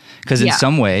 Yeah, because in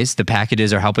some ways the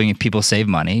packages are helping people save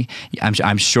money.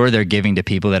 I'm sure they're giving to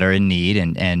people that are in need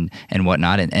and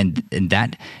whatnot, and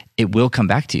that it will come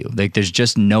back to you. Like there's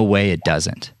just no way it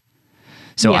doesn't.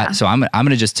 So I'm going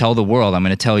to just tell the world. I'm going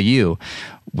to tell you,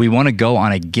 we want to go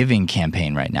on a giving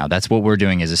campaign right now. That's what we're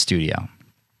doing as a studio.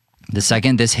 The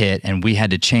second this hit and we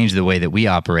had to change the way that we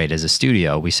operate as a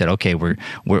studio, we said, okay, we're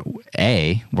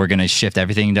going to shift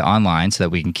everything to online so that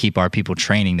we can keep our people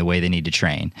training the way they need to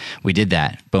train. We did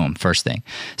that. Boom. First thing.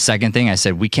 Second thing, I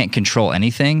said, we can't control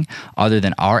anything other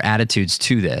than our attitudes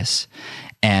to this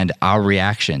and our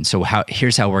reaction. So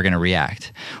here's how we're going to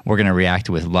react. We're going to react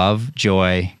with love,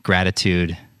 joy,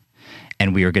 gratitude,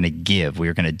 and we are going to give. We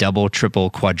are going to double, triple,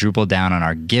 quadruple down on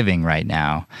our giving right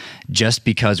now just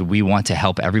because we want to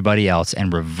help everybody else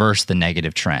and reverse the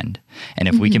negative trend. And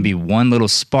if we can be one little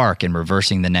spark in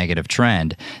reversing the negative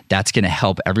trend, that's going to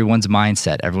help everyone's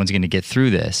mindset. Everyone's going to get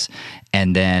through this.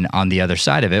 And then on the other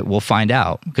side of it, we'll find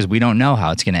out because we don't know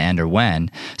how it's going to end or when.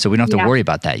 So we don't have to worry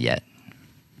about that yet.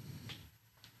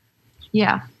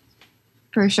 Yeah,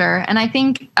 for sure. And I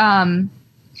think that's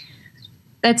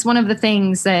one of the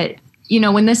things that, you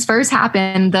know, when this first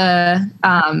happened, the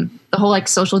whole like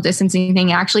social distancing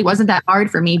thing actually wasn't that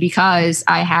hard for me because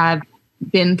I have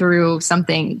been through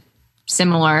something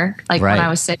similar. Like when I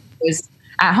was sick, I was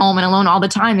at home and alone all the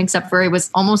time, except for it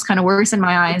was almost kind of worse in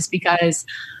my eyes because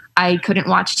I couldn't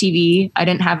watch TV. I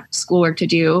didn't have schoolwork to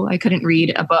do. I couldn't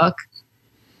read a book.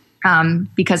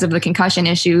 Because of the concussion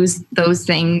issues, those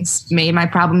things made my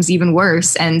problems even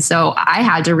worse. And so I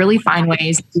had to really find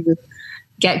ways to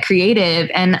get creative.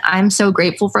 And I'm so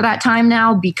grateful for that time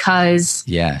now because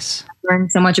I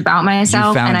learned so much about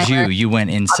myself. You found you went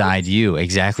inside you.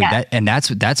 Exactly. Yeah.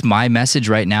 That's my message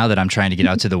right now that I'm trying to get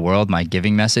out to the world. My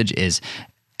giving message is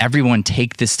everyone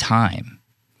take this time.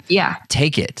 Yeah.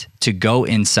 Take it to go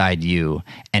inside you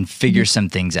and figure some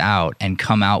things out and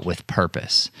come out with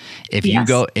purpose.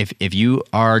 If you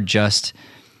are just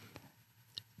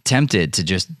tempted to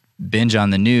just binge on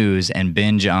the news and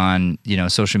binge on,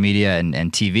 social media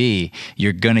and TV,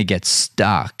 you're going to get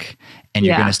stuck and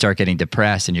you're going to start getting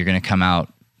depressed and you're going to come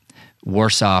out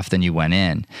worse off than you went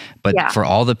in. But for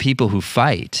all the people who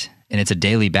fight, and it's a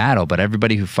daily battle, but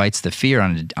everybody who fights the fear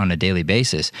on a daily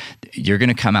basis, you're going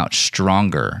to come out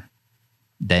stronger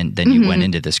than you went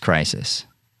into this crisis.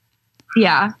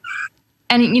 Yeah.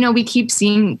 And, we keep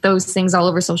seeing those things all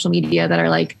over social media that are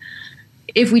like,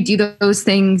 if we do those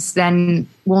things, then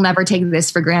we'll never take this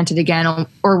for granted again,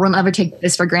 or we'll never take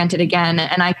this for granted again.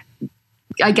 And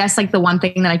I guess like the one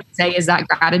thing that I can say is that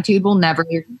gratitude will never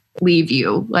leave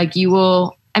you. Like you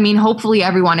will, hopefully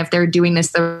everyone, if they're doing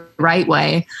this the right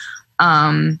way,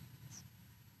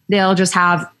 they'll just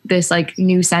have this like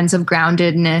new sense of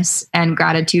groundedness and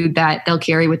gratitude that they'll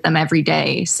carry with them every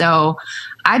day. So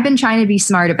I've been trying to be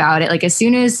smart about it. Like as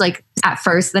soon as like at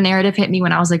first the narrative hit me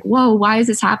when I was like, whoa, why is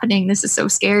this happening? This is so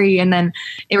scary. And then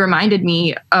it reminded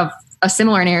me of a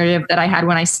similar narrative that I had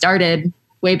when I started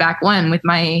way back when with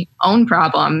my own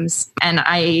problems. And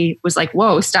I was like,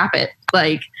 whoa, stop it.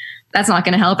 Like, that's not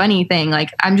going to help anything.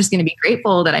 Like, I'm just going to be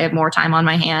grateful that I have more time on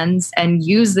my hands and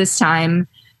use this time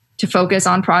to focus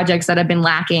on projects that have been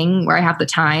lacking where I have the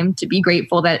time, to be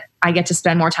grateful that I get to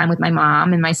spend more time with my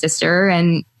mom and my sister,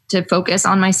 and to focus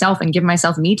on myself and give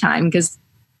myself me time because,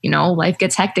 life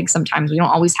gets hectic sometimes. We don't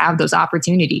always have those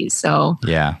opportunities. So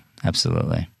yeah,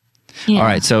 absolutely. Yeah. All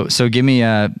right. So give me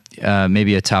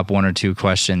maybe a top one or two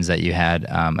questions that you had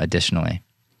additionally.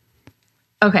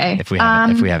 Okay. If we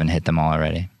haven't hit them all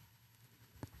already.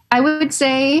 I would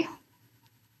say,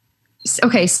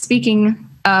 okay, speaking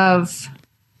of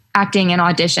acting and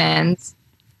auditions,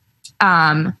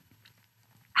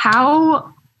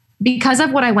 because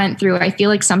of what I went through, I feel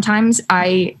like sometimes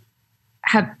I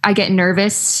get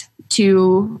nervous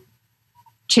to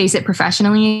chase it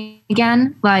professionally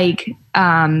again. Like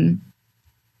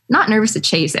not nervous to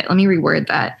chase it. Let me reword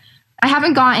that. I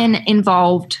haven't gotten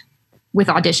involved with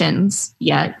auditions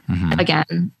yet,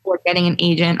 again, or getting an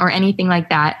agent or anything like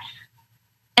that.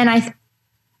 And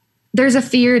there's a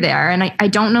fear there, and I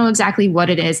don't know exactly what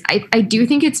it is. I do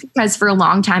think it's because for a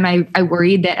long time I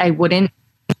worried that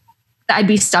I'd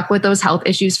be stuck with those health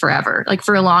issues forever. Like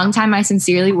for a long time, I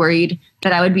sincerely worried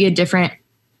that I would be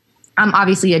I'm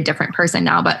obviously a different person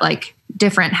now, but like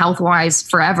different health-wise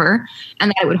forever.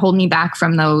 And that it would hold me back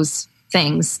from those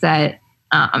things that,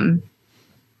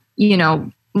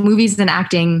 movies and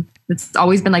acting, it's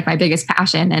always been like my biggest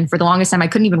passion. And for the longest time, I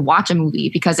couldn't even watch a movie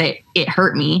because it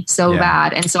hurt me so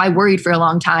bad. And so I worried for a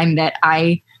long time that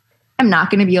I am not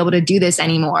going to be able to do this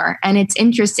anymore. And it's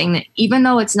interesting that even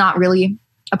though it's not really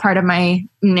a part of my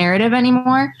narrative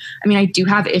anymore, I mean, I do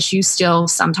have issues still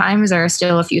sometimes. There are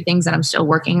still a few things that I'm still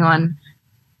working on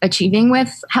achieving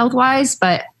with health-wise,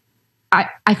 but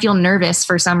I feel nervous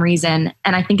for some reason.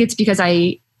 And I think it's because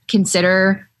I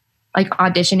consider like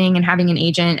auditioning and having an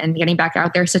agent and getting back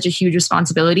out there such a huge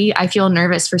responsibility. I feel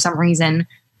nervous for some reason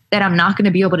that I'm not going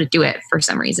to be able to do it for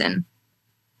some reason.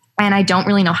 And I don't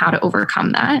really know how to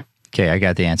overcome that. Okay, I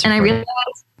got the answer. And I realized...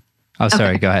 Oh,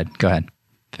 sorry. Okay. Go ahead.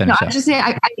 Finish I just say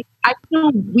I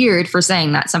feel weird for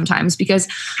saying that sometimes, because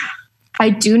I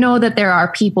do know that there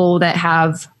are people that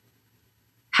have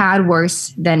had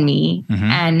worse than me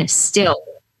and still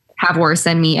have worse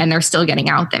than me, and they're still getting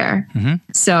out there.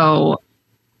 So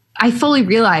I fully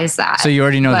realize that. So you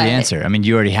already know the answer. I mean,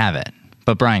 you already have it.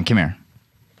 But Brian, come here.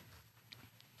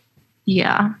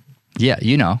 Yeah. Yeah,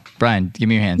 you know. Brian, give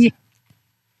me your hands.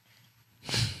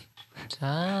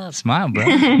 Smile, bro.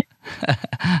 All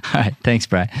right, thanks,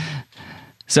 Brian.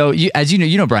 So, as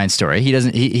you know Brian's story.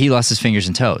 He lost his fingers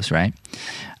and toes, right?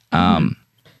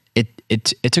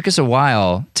 It took us a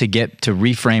while to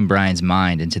reframe Brian's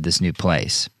mind into this new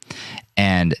place,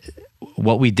 and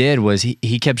what we did was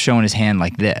he kept showing his hand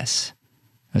like this.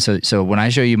 So when I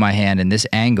show you my hand in this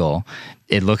angle,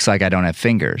 it looks like I don't have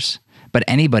fingers, but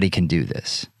anybody can do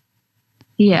this.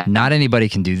 Yeah. Not anybody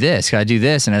can do this. I do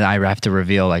this, and I have to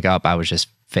reveal like, oh, I was just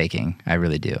faking. I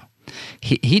really do.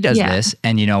 He does this,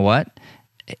 and you know what?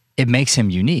 It makes him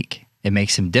unique. It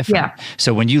makes him different. Yeah.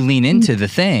 So when you lean into the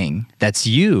thing, that's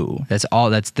you. This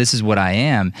is what I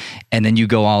am, and then you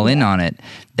go all in on it.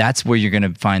 That's where you're going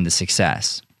to find the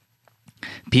success.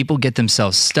 People get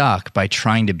themselves stuck by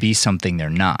trying to be something they're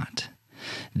not.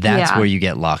 That's where you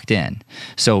get locked in.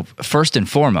 So first and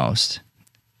foremost,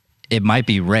 it might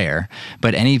be rare,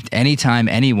 but anytime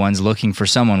anyone's looking for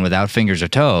someone without fingers or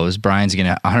toes, Brian's going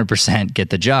to 100% get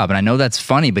the job. And I know that's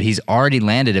funny, but he's already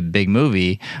landed a big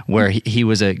movie where he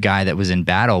was a guy that was in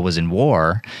battle, was in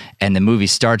war, and the movie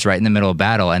starts right in the middle of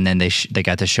battle, and then they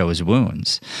got to show his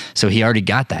wounds. So he already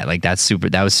got that. Like that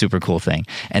was super cool thing.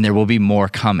 And there will be more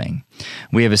coming.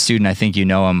 We have a student, I think you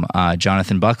know him,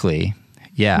 Jonathan Buckley.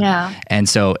 Yeah. And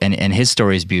so, and his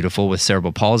story is beautiful with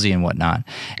cerebral palsy and whatnot.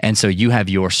 And so you have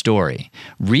your story.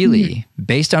 Really,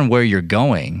 based on where you're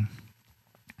going,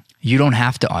 you don't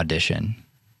have to audition.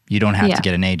 You don't have to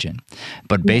get an agent.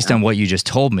 But based on what you just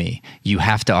told me, you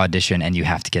have to audition and you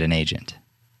have to get an agent.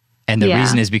 And the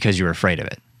reason is because you're afraid of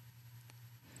it.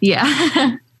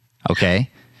 Yeah.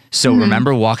 Okay. So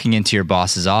remember walking into your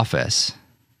boss's office.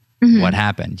 What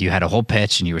happened? You had a whole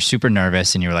pitch and you were super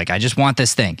nervous and you were like, I just want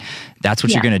this thing. That's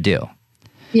what you're going to do.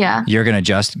 Yeah. You're going to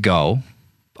just go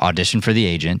audition for the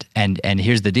agent. And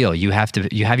here's the deal. You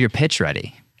have your pitch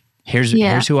ready. Here's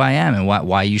who I am and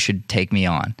why you should take me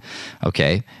on.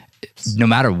 Okay. No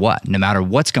matter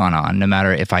what's gone on, no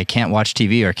matter if I can't watch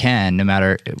TV or can, no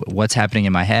matter what's happening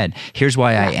in my head, here's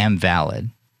why I am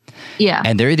valid. Yeah.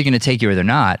 And they're either going to take you or they're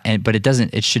not. But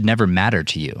it should never matter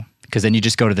to you. Because then you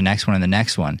just go to the next one and the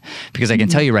next one. Because I can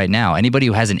tell you right now, anybody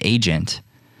who has an agent,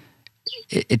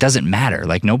 it doesn't matter.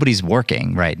 Like nobody's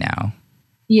working right now.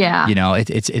 Yeah. You know,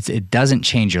 it doesn't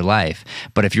change your life.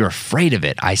 But if you're afraid of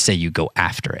it, I say you go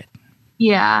after it.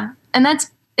 Yeah. And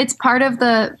it's part of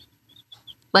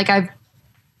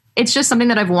it's just something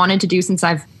that I've wanted to do since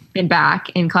I've been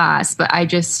back in class, but I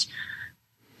just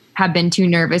have been too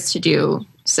nervous to do.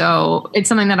 So it's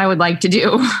something that I would like to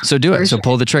do. So do it. So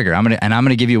pull the trigger. I'm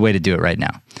gonna give you a way to do it right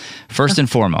now. First and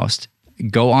foremost,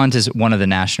 go on to one of the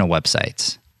national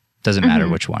websites. Doesn't matter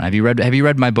which one. Have you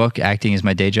read my book, Acting is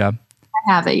My Day Job?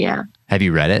 I have it, yeah. Have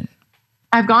you read it?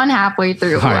 I've gone halfway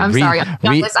through. Right, I'm sorry.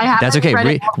 That's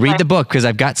okay. Read the book because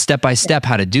I've got step-by-step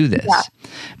how to do this. Yeah.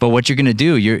 But what you're gonna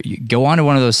do, you go on to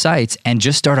one of those sites and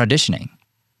just start auditioning.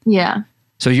 Yeah.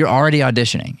 So you're already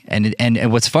auditioning.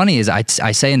 And what's funny is I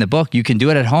say in the book, you can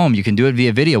do it at home. You can do it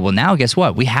via video. Well, now guess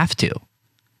what? We have to.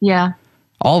 Yeah.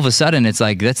 All of a sudden, it's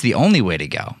like, that's the only way to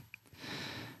go.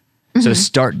 So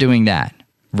start doing that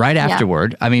right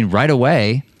afterward. I mean, right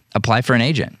away, apply for an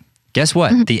agent. Guess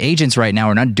what? The agents right now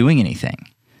are not doing anything.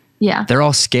 Yeah. They're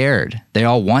all scared. They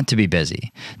all want to be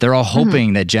busy. They're all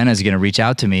hoping that Jenna's going to reach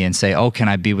out to me and say, "Oh, can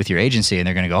I be with your agency?" And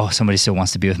they're going to go, "Oh, somebody still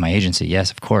wants to be with my agency." Yes,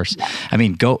 of course. Yeah. I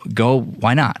mean, go.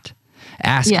 Why not?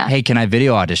 Ask, "Hey, can I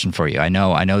video audition for you? I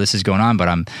know this is going on, but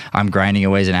I'm grinding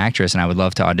away as an actress, and I would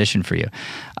love to audition for you.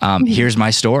 Here's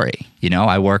my story.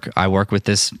 I work with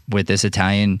this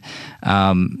Italian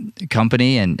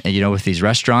company, and with these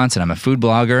restaurants, and I'm a food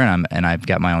blogger, and I've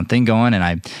got my own thing going,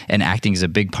 and acting is a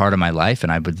big part of my life,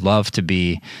 and I would love to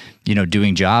be,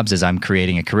 doing jobs as I'm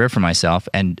creating a career for myself.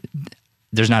 And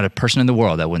there's not a person in the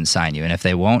world that wouldn't sign you, and if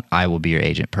they won't, I will be your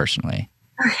agent personally."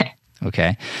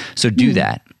 Okay. So do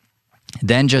that.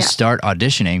 Then just start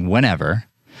auditioning whenever,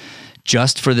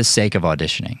 just for the sake of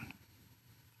auditioning,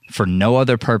 for no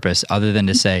other purpose other than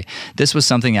to say, this was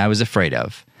something I was afraid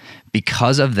of.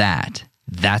 Because of that,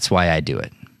 that's why I do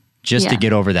it. Just to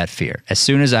get over that fear. As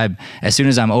soon as I'm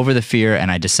over the fear and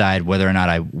I decide whether or not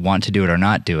I want to do it or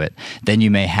not do it, then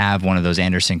you may have one of those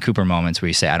Anderson Cooper moments where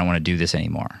you say, I don't want to do this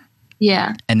anymore.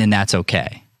 Yeah. And then that's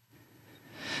okay.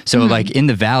 So like in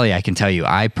the Valley, I can tell you,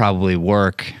 I probably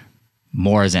work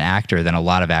more as an actor than a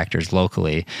lot of actors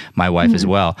locally, my wife as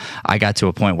well. I got to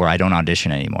a point where I don't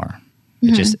audition anymore.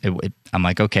 I'm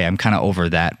like, okay, I'm kind of over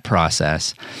that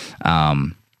process.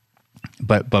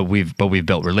 But we've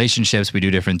built relationships. We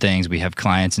do different things. We have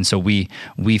clients. And so we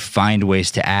find ways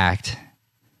to act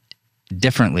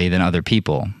differently than other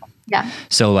people. Yeah.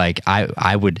 So like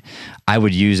I would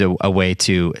use a way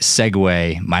to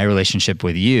segue my relationship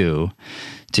with you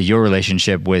to your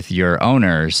relationship with your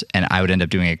owners, and I would end up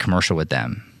doing a commercial with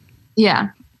them. Yeah.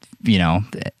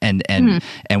 And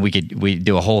we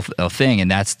do a whole thing,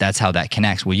 and that's how that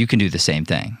connects. Well, you can do the same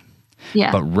thing.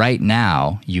 Yeah. But right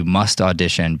now, you must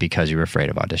audition because you're afraid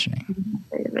of auditioning.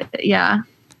 Yeah.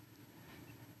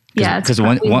 Yeah. Because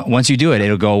once you do it,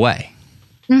 it'll go away.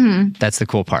 That's the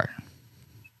cool part.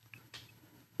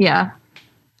 Yeah.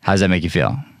 How does that make you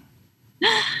feel?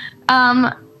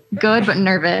 Good, but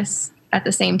nervous at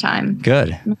the same time.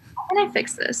 Good. How can I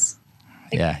fix this?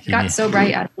 It got so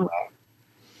bright out of the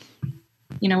way.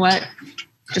 You know what?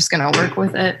 Just gonna work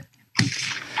with it.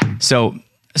 So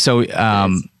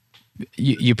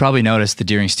you probably noticed the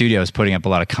Deering Studio is putting up a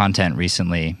lot of content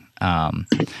recently.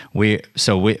 We're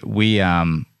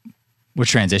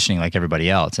transitioning like everybody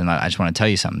else, and I just want to tell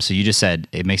you something. So you just said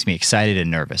it makes me excited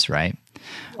and nervous, right?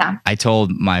 Yeah. I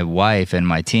told my wife and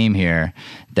my team here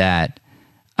that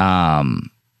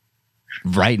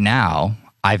right now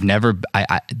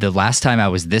the last time I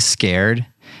was this scared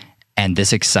and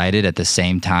this excited at the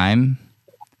same time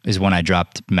is when I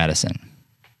dropped medicine.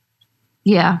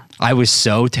 Yeah. I was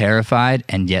so terrified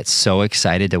and yet so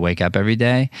excited to wake up every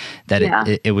day that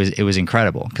it was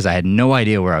incredible because I had no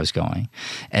idea where I was going.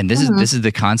 And this is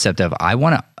the concept of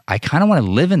I kind of want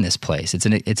to live in this place. It's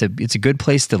a good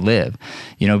place to live.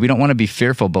 We don't want to be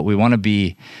fearful, but we want to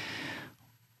be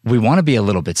a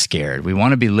little bit scared. We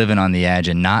want to be living on the edge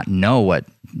and not know what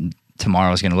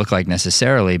tomorrow is going to look like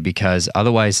necessarily, because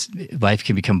otherwise life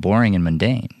can become boring and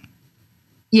mundane.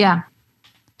 Yeah.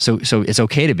 So it's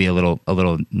okay to be a little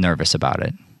nervous about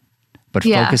it, but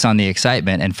focus on the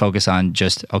excitement and focus on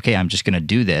just, okay, I'm just going to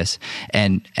do this.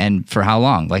 And for how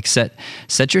long? Like set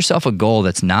yourself a goal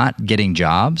that's not getting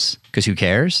jobs, because who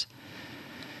cares?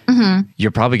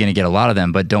 You're probably going to get a lot of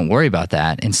them, but don't worry about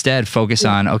that. Instead, focus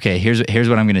on, okay, here's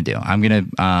what I'm going to do. I'm going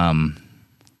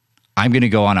to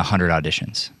go on 100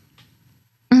 auditions.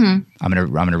 I'm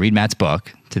going to read Matt's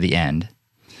book to the end.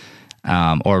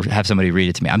 Or have somebody read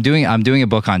it to me. I'm doing a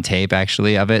book on tape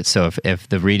actually of it. So if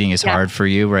the reading is hard for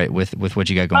you, right, with what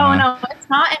you got going on. Oh no, it's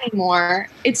not anymore.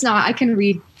 It's not. I can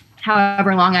read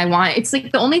however long I want. It's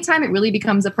like the only time it really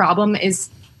becomes a problem is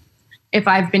if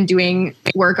I've been doing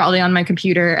work all day on my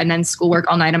computer and then schoolwork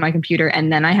all night on my computer, and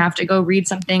then I have to go read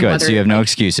something. Good. So you have no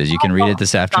excuses. You can read it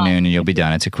this afternoon and you'll be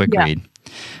done. It's a quick read.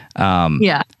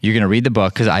 You're going to read the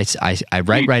book because I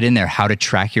write right in there how to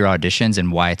track your auditions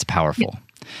and why it's powerful.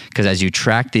 Because as you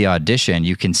track the audition,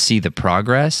 you can see the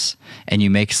progress and you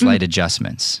make slight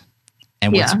adjustments.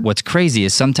 And what's crazy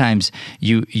is sometimes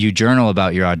you journal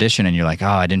about your audition and you're like, oh,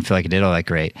 I didn't feel like I did all that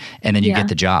great. And then you get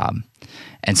the job.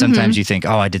 And sometimes you think,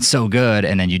 oh, I did so good.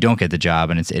 And then you don't get the job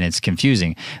and it's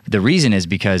confusing. The reason is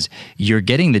because you're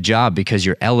getting the job because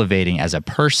you're elevating as a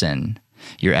person.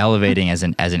 You're elevating as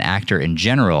an actor in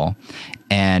general.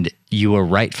 and you were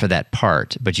right for that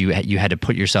part, but you had to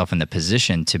put yourself in the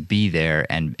position to be there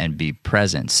and be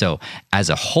present. So as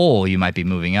a whole, you might be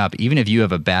moving up. Even if you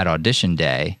have a bad audition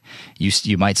day,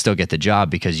 you might still get the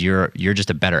job because you're just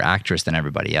a better actress than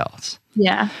everybody else.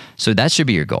 Yeah. So that should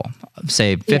be your goal.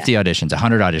 Say 50 auditions,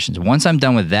 100 auditions. Once I'm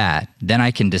done with that, then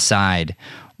I can decide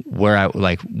where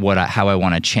how I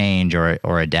want to change or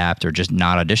adapt or just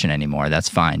not audition anymore. That's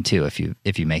fine too if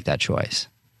you make that choice.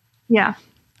 Yeah.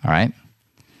 All right.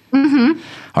 Mm-hmm.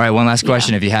 All right. One last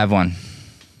question, if you have one.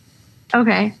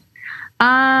 Okay.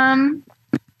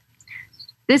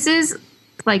 This is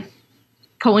like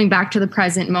going back to the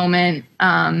present moment.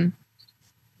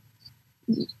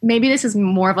 Maybe this is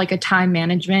more of like a time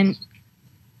management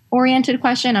oriented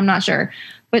question. I'm not sure.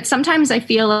 But sometimes I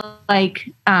feel like,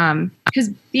 because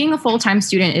being a full-time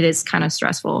student, it is kind of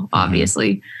stressful,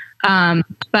 obviously.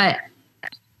 But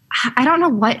I don't know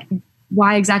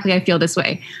why exactly I feel this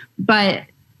way. But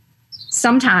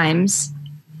sometimes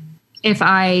if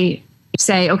I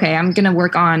say, okay, I'm going to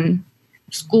work on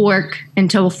schoolwork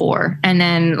until 4, and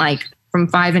then like from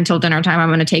 5 until dinner time, I'm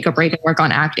going to take a break and work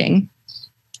on acting,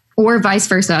 or vice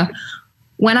versa.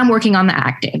 When I'm working on the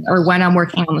acting or when I'm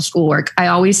working on the schoolwork, I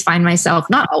always find myself,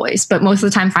 not always, but most of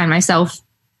the time find myself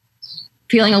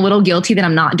feeling a little guilty that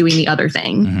I'm not doing the other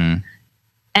thing. Mm-hmm.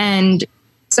 And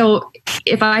so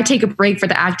if I take a break for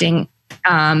the acting,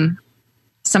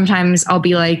 sometimes I'll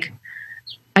be like,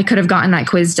 I could have gotten that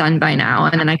quiz done by now,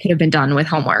 and then I could have been done with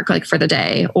homework like for the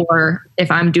day. Or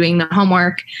if I'm doing the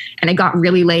homework and it got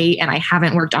really late and I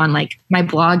haven't worked on like my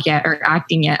blog yet or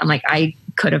acting yet, I'm like, I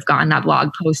could have gotten that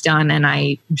blog post done and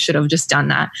I should have just done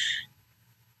that.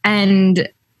 And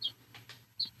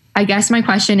I guess my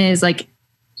question is like,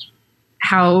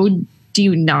 how do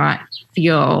you not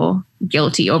feel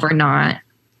guilty over not?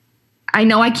 I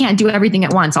know I can't do everything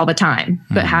at once all the time,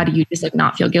 but how do you just like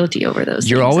not feel guilty over those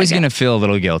You're things, always going to feel a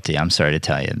little guilty. I'm sorry to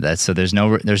tell you that. So there's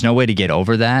no way to get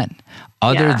over that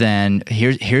other than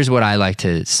here's what I like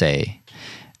to say.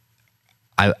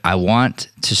 I want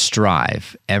to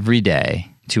strive every day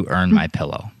to earn my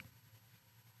pillow.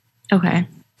 Okay.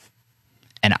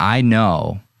 And I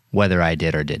know whether I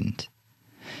did or didn't.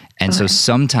 And so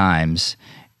sometimes,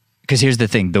 because here's the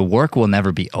thing, the work will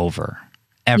never be over,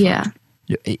 ever. Yeah.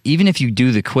 Even if you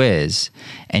do the quiz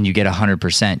and you get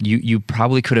 100%, you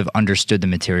probably could have understood the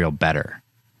material better.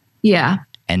 Yeah.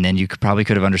 And then you probably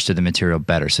could have understood the material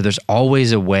better. So there's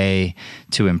always a way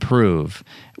to improve,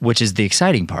 which is the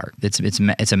exciting part.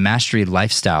 It's a mastery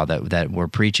lifestyle that we're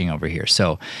preaching over here.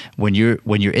 So when you're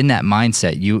in that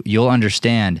mindset, you'll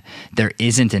understand there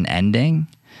isn't an ending.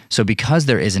 So because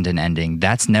there isn't an ending,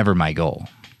 that's never my goal.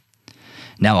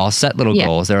 Now I'll set little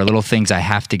goals. There are little things I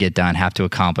have to get done, have to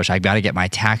accomplish. I've got to get my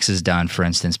taxes done, for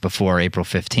instance, before April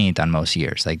 15th on most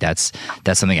years. Like that's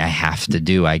something I have to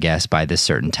do, I guess, by this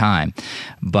certain time.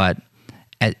 But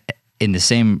in the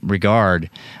same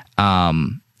regard,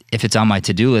 if it's on my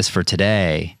to-do list for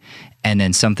today and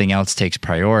then something else takes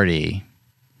priority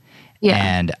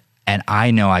and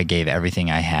I know I gave everything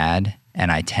I had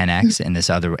and I 10X in this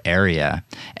other area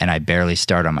and I barely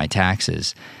start on my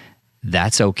taxes,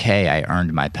 that's okay. I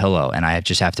earned my pillow, and I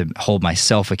just have to hold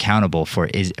myself accountable for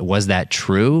was that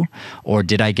true, or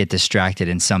did I get distracted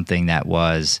in something that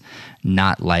was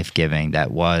not life-giving,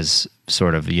 that was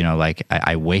sort of, like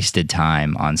I wasted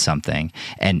time on something.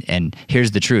 And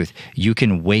here's the truth. You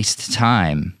can waste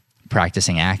time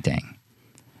practicing acting,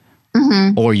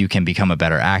 or you can become a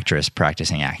better actress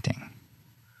practicing acting.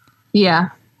 Yeah.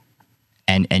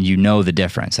 And you know the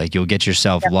difference. Like you'll get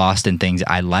yourself lost in things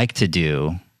I like to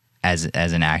do as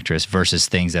an actress versus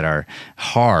things that are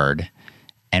hard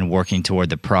and working toward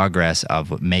the progress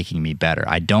of making me better.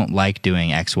 I don't like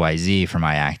doing XYZ for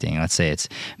my acting. Let's say it's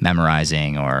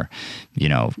memorizing or,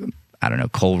 I don't know,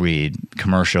 cold read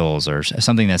commercials or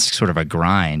something that's sort of a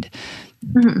grind.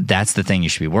 That's the thing you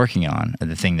should be working on,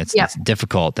 the thing that's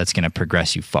difficult, that's going to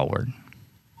progress you forward.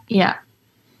 Yeah.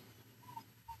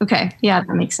 Okay. Yeah,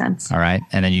 that makes sense. All right.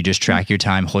 And then you just track your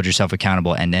time, hold yourself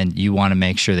accountable, and then you want to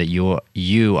make sure that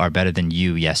you are better than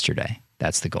you yesterday.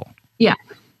 That's the goal. Yeah.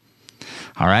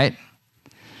 All right.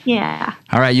 Yeah.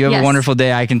 All right. You have a wonderful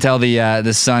day. I can tell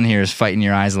the sun here is fighting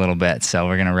your eyes a little bit, so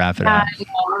we're going to wrap it up.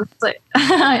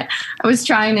 I was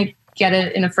trying to get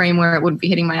it in a frame where it wouldn't be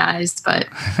hitting my eyes, but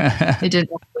it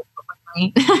didn't work for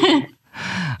me.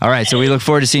 All right, so we look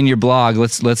forward to seeing your blog.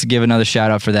 Let's give another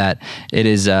shout out for that. It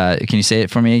is. Can you say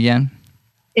it for me again?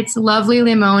 It's Lovely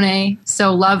Limone.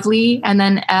 So lovely, and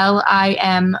then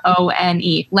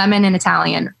Limone. Lemon in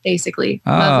Italian, basically.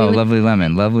 Oh, lovely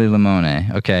lemon. Lovely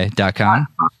Limone. Okay. .com.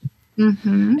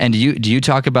 Mm-hmm. And do you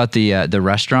talk about the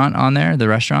restaurant on there? The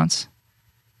restaurants?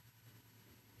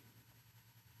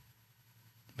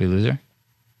 We lose her?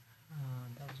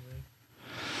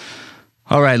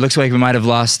 All right, looks like we might have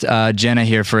lost Jenna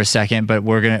here for a second, but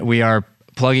we are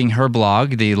plugging her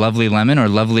blog. The Lovely Lemon, or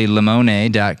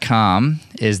lovelylemone.com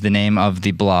is the name of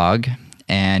the blog.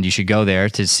 And you should go there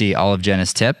to see all of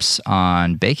Jenna's tips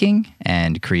on baking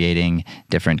and creating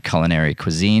different culinary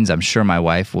cuisines. I'm sure my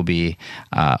wife will be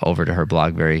over to her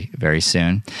blog very, very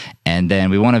soon. And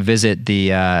then we want to visit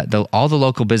all the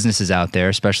local businesses out there,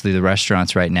 especially the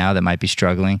restaurants right now that might be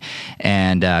struggling.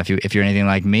 And if you're anything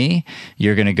like me,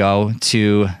 you're going to go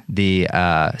to the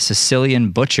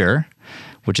Sicilian Butcher,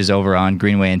 which is over on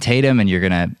Greenway and Tatum, and you're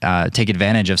going to take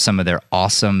advantage of some of their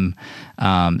awesome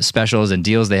specials and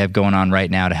deals they have going on right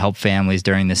now to help families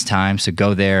during this time. So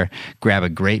go there, grab a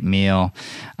great meal,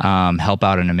 help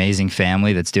out an amazing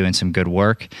family that's doing some good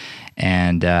work,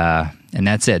 and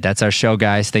that's it. That's our show,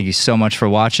 guys. Thank you so much for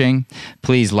watching.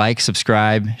 Please like,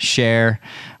 subscribe, share.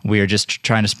 We are just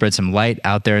trying to spread some light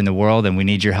out there in the world, and we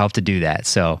need your help to do that.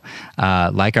 So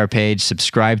like our page,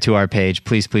 subscribe to our page,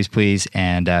 please, please, please,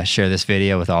 and share this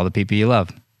video with all the people you love.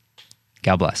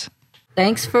 God bless.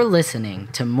 Thanks for listening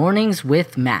to Mornings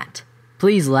with Matt.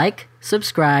 Please like,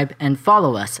 subscribe, and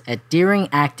follow us at Deering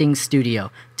Acting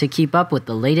Studio to keep up with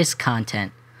the latest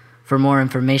content. For more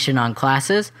information on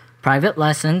classes, private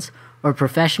lessons, or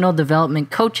professional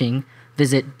development coaching,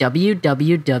 visit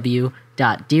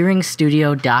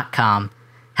www.deeringstudio.com.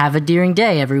 Have a Deering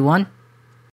day, everyone.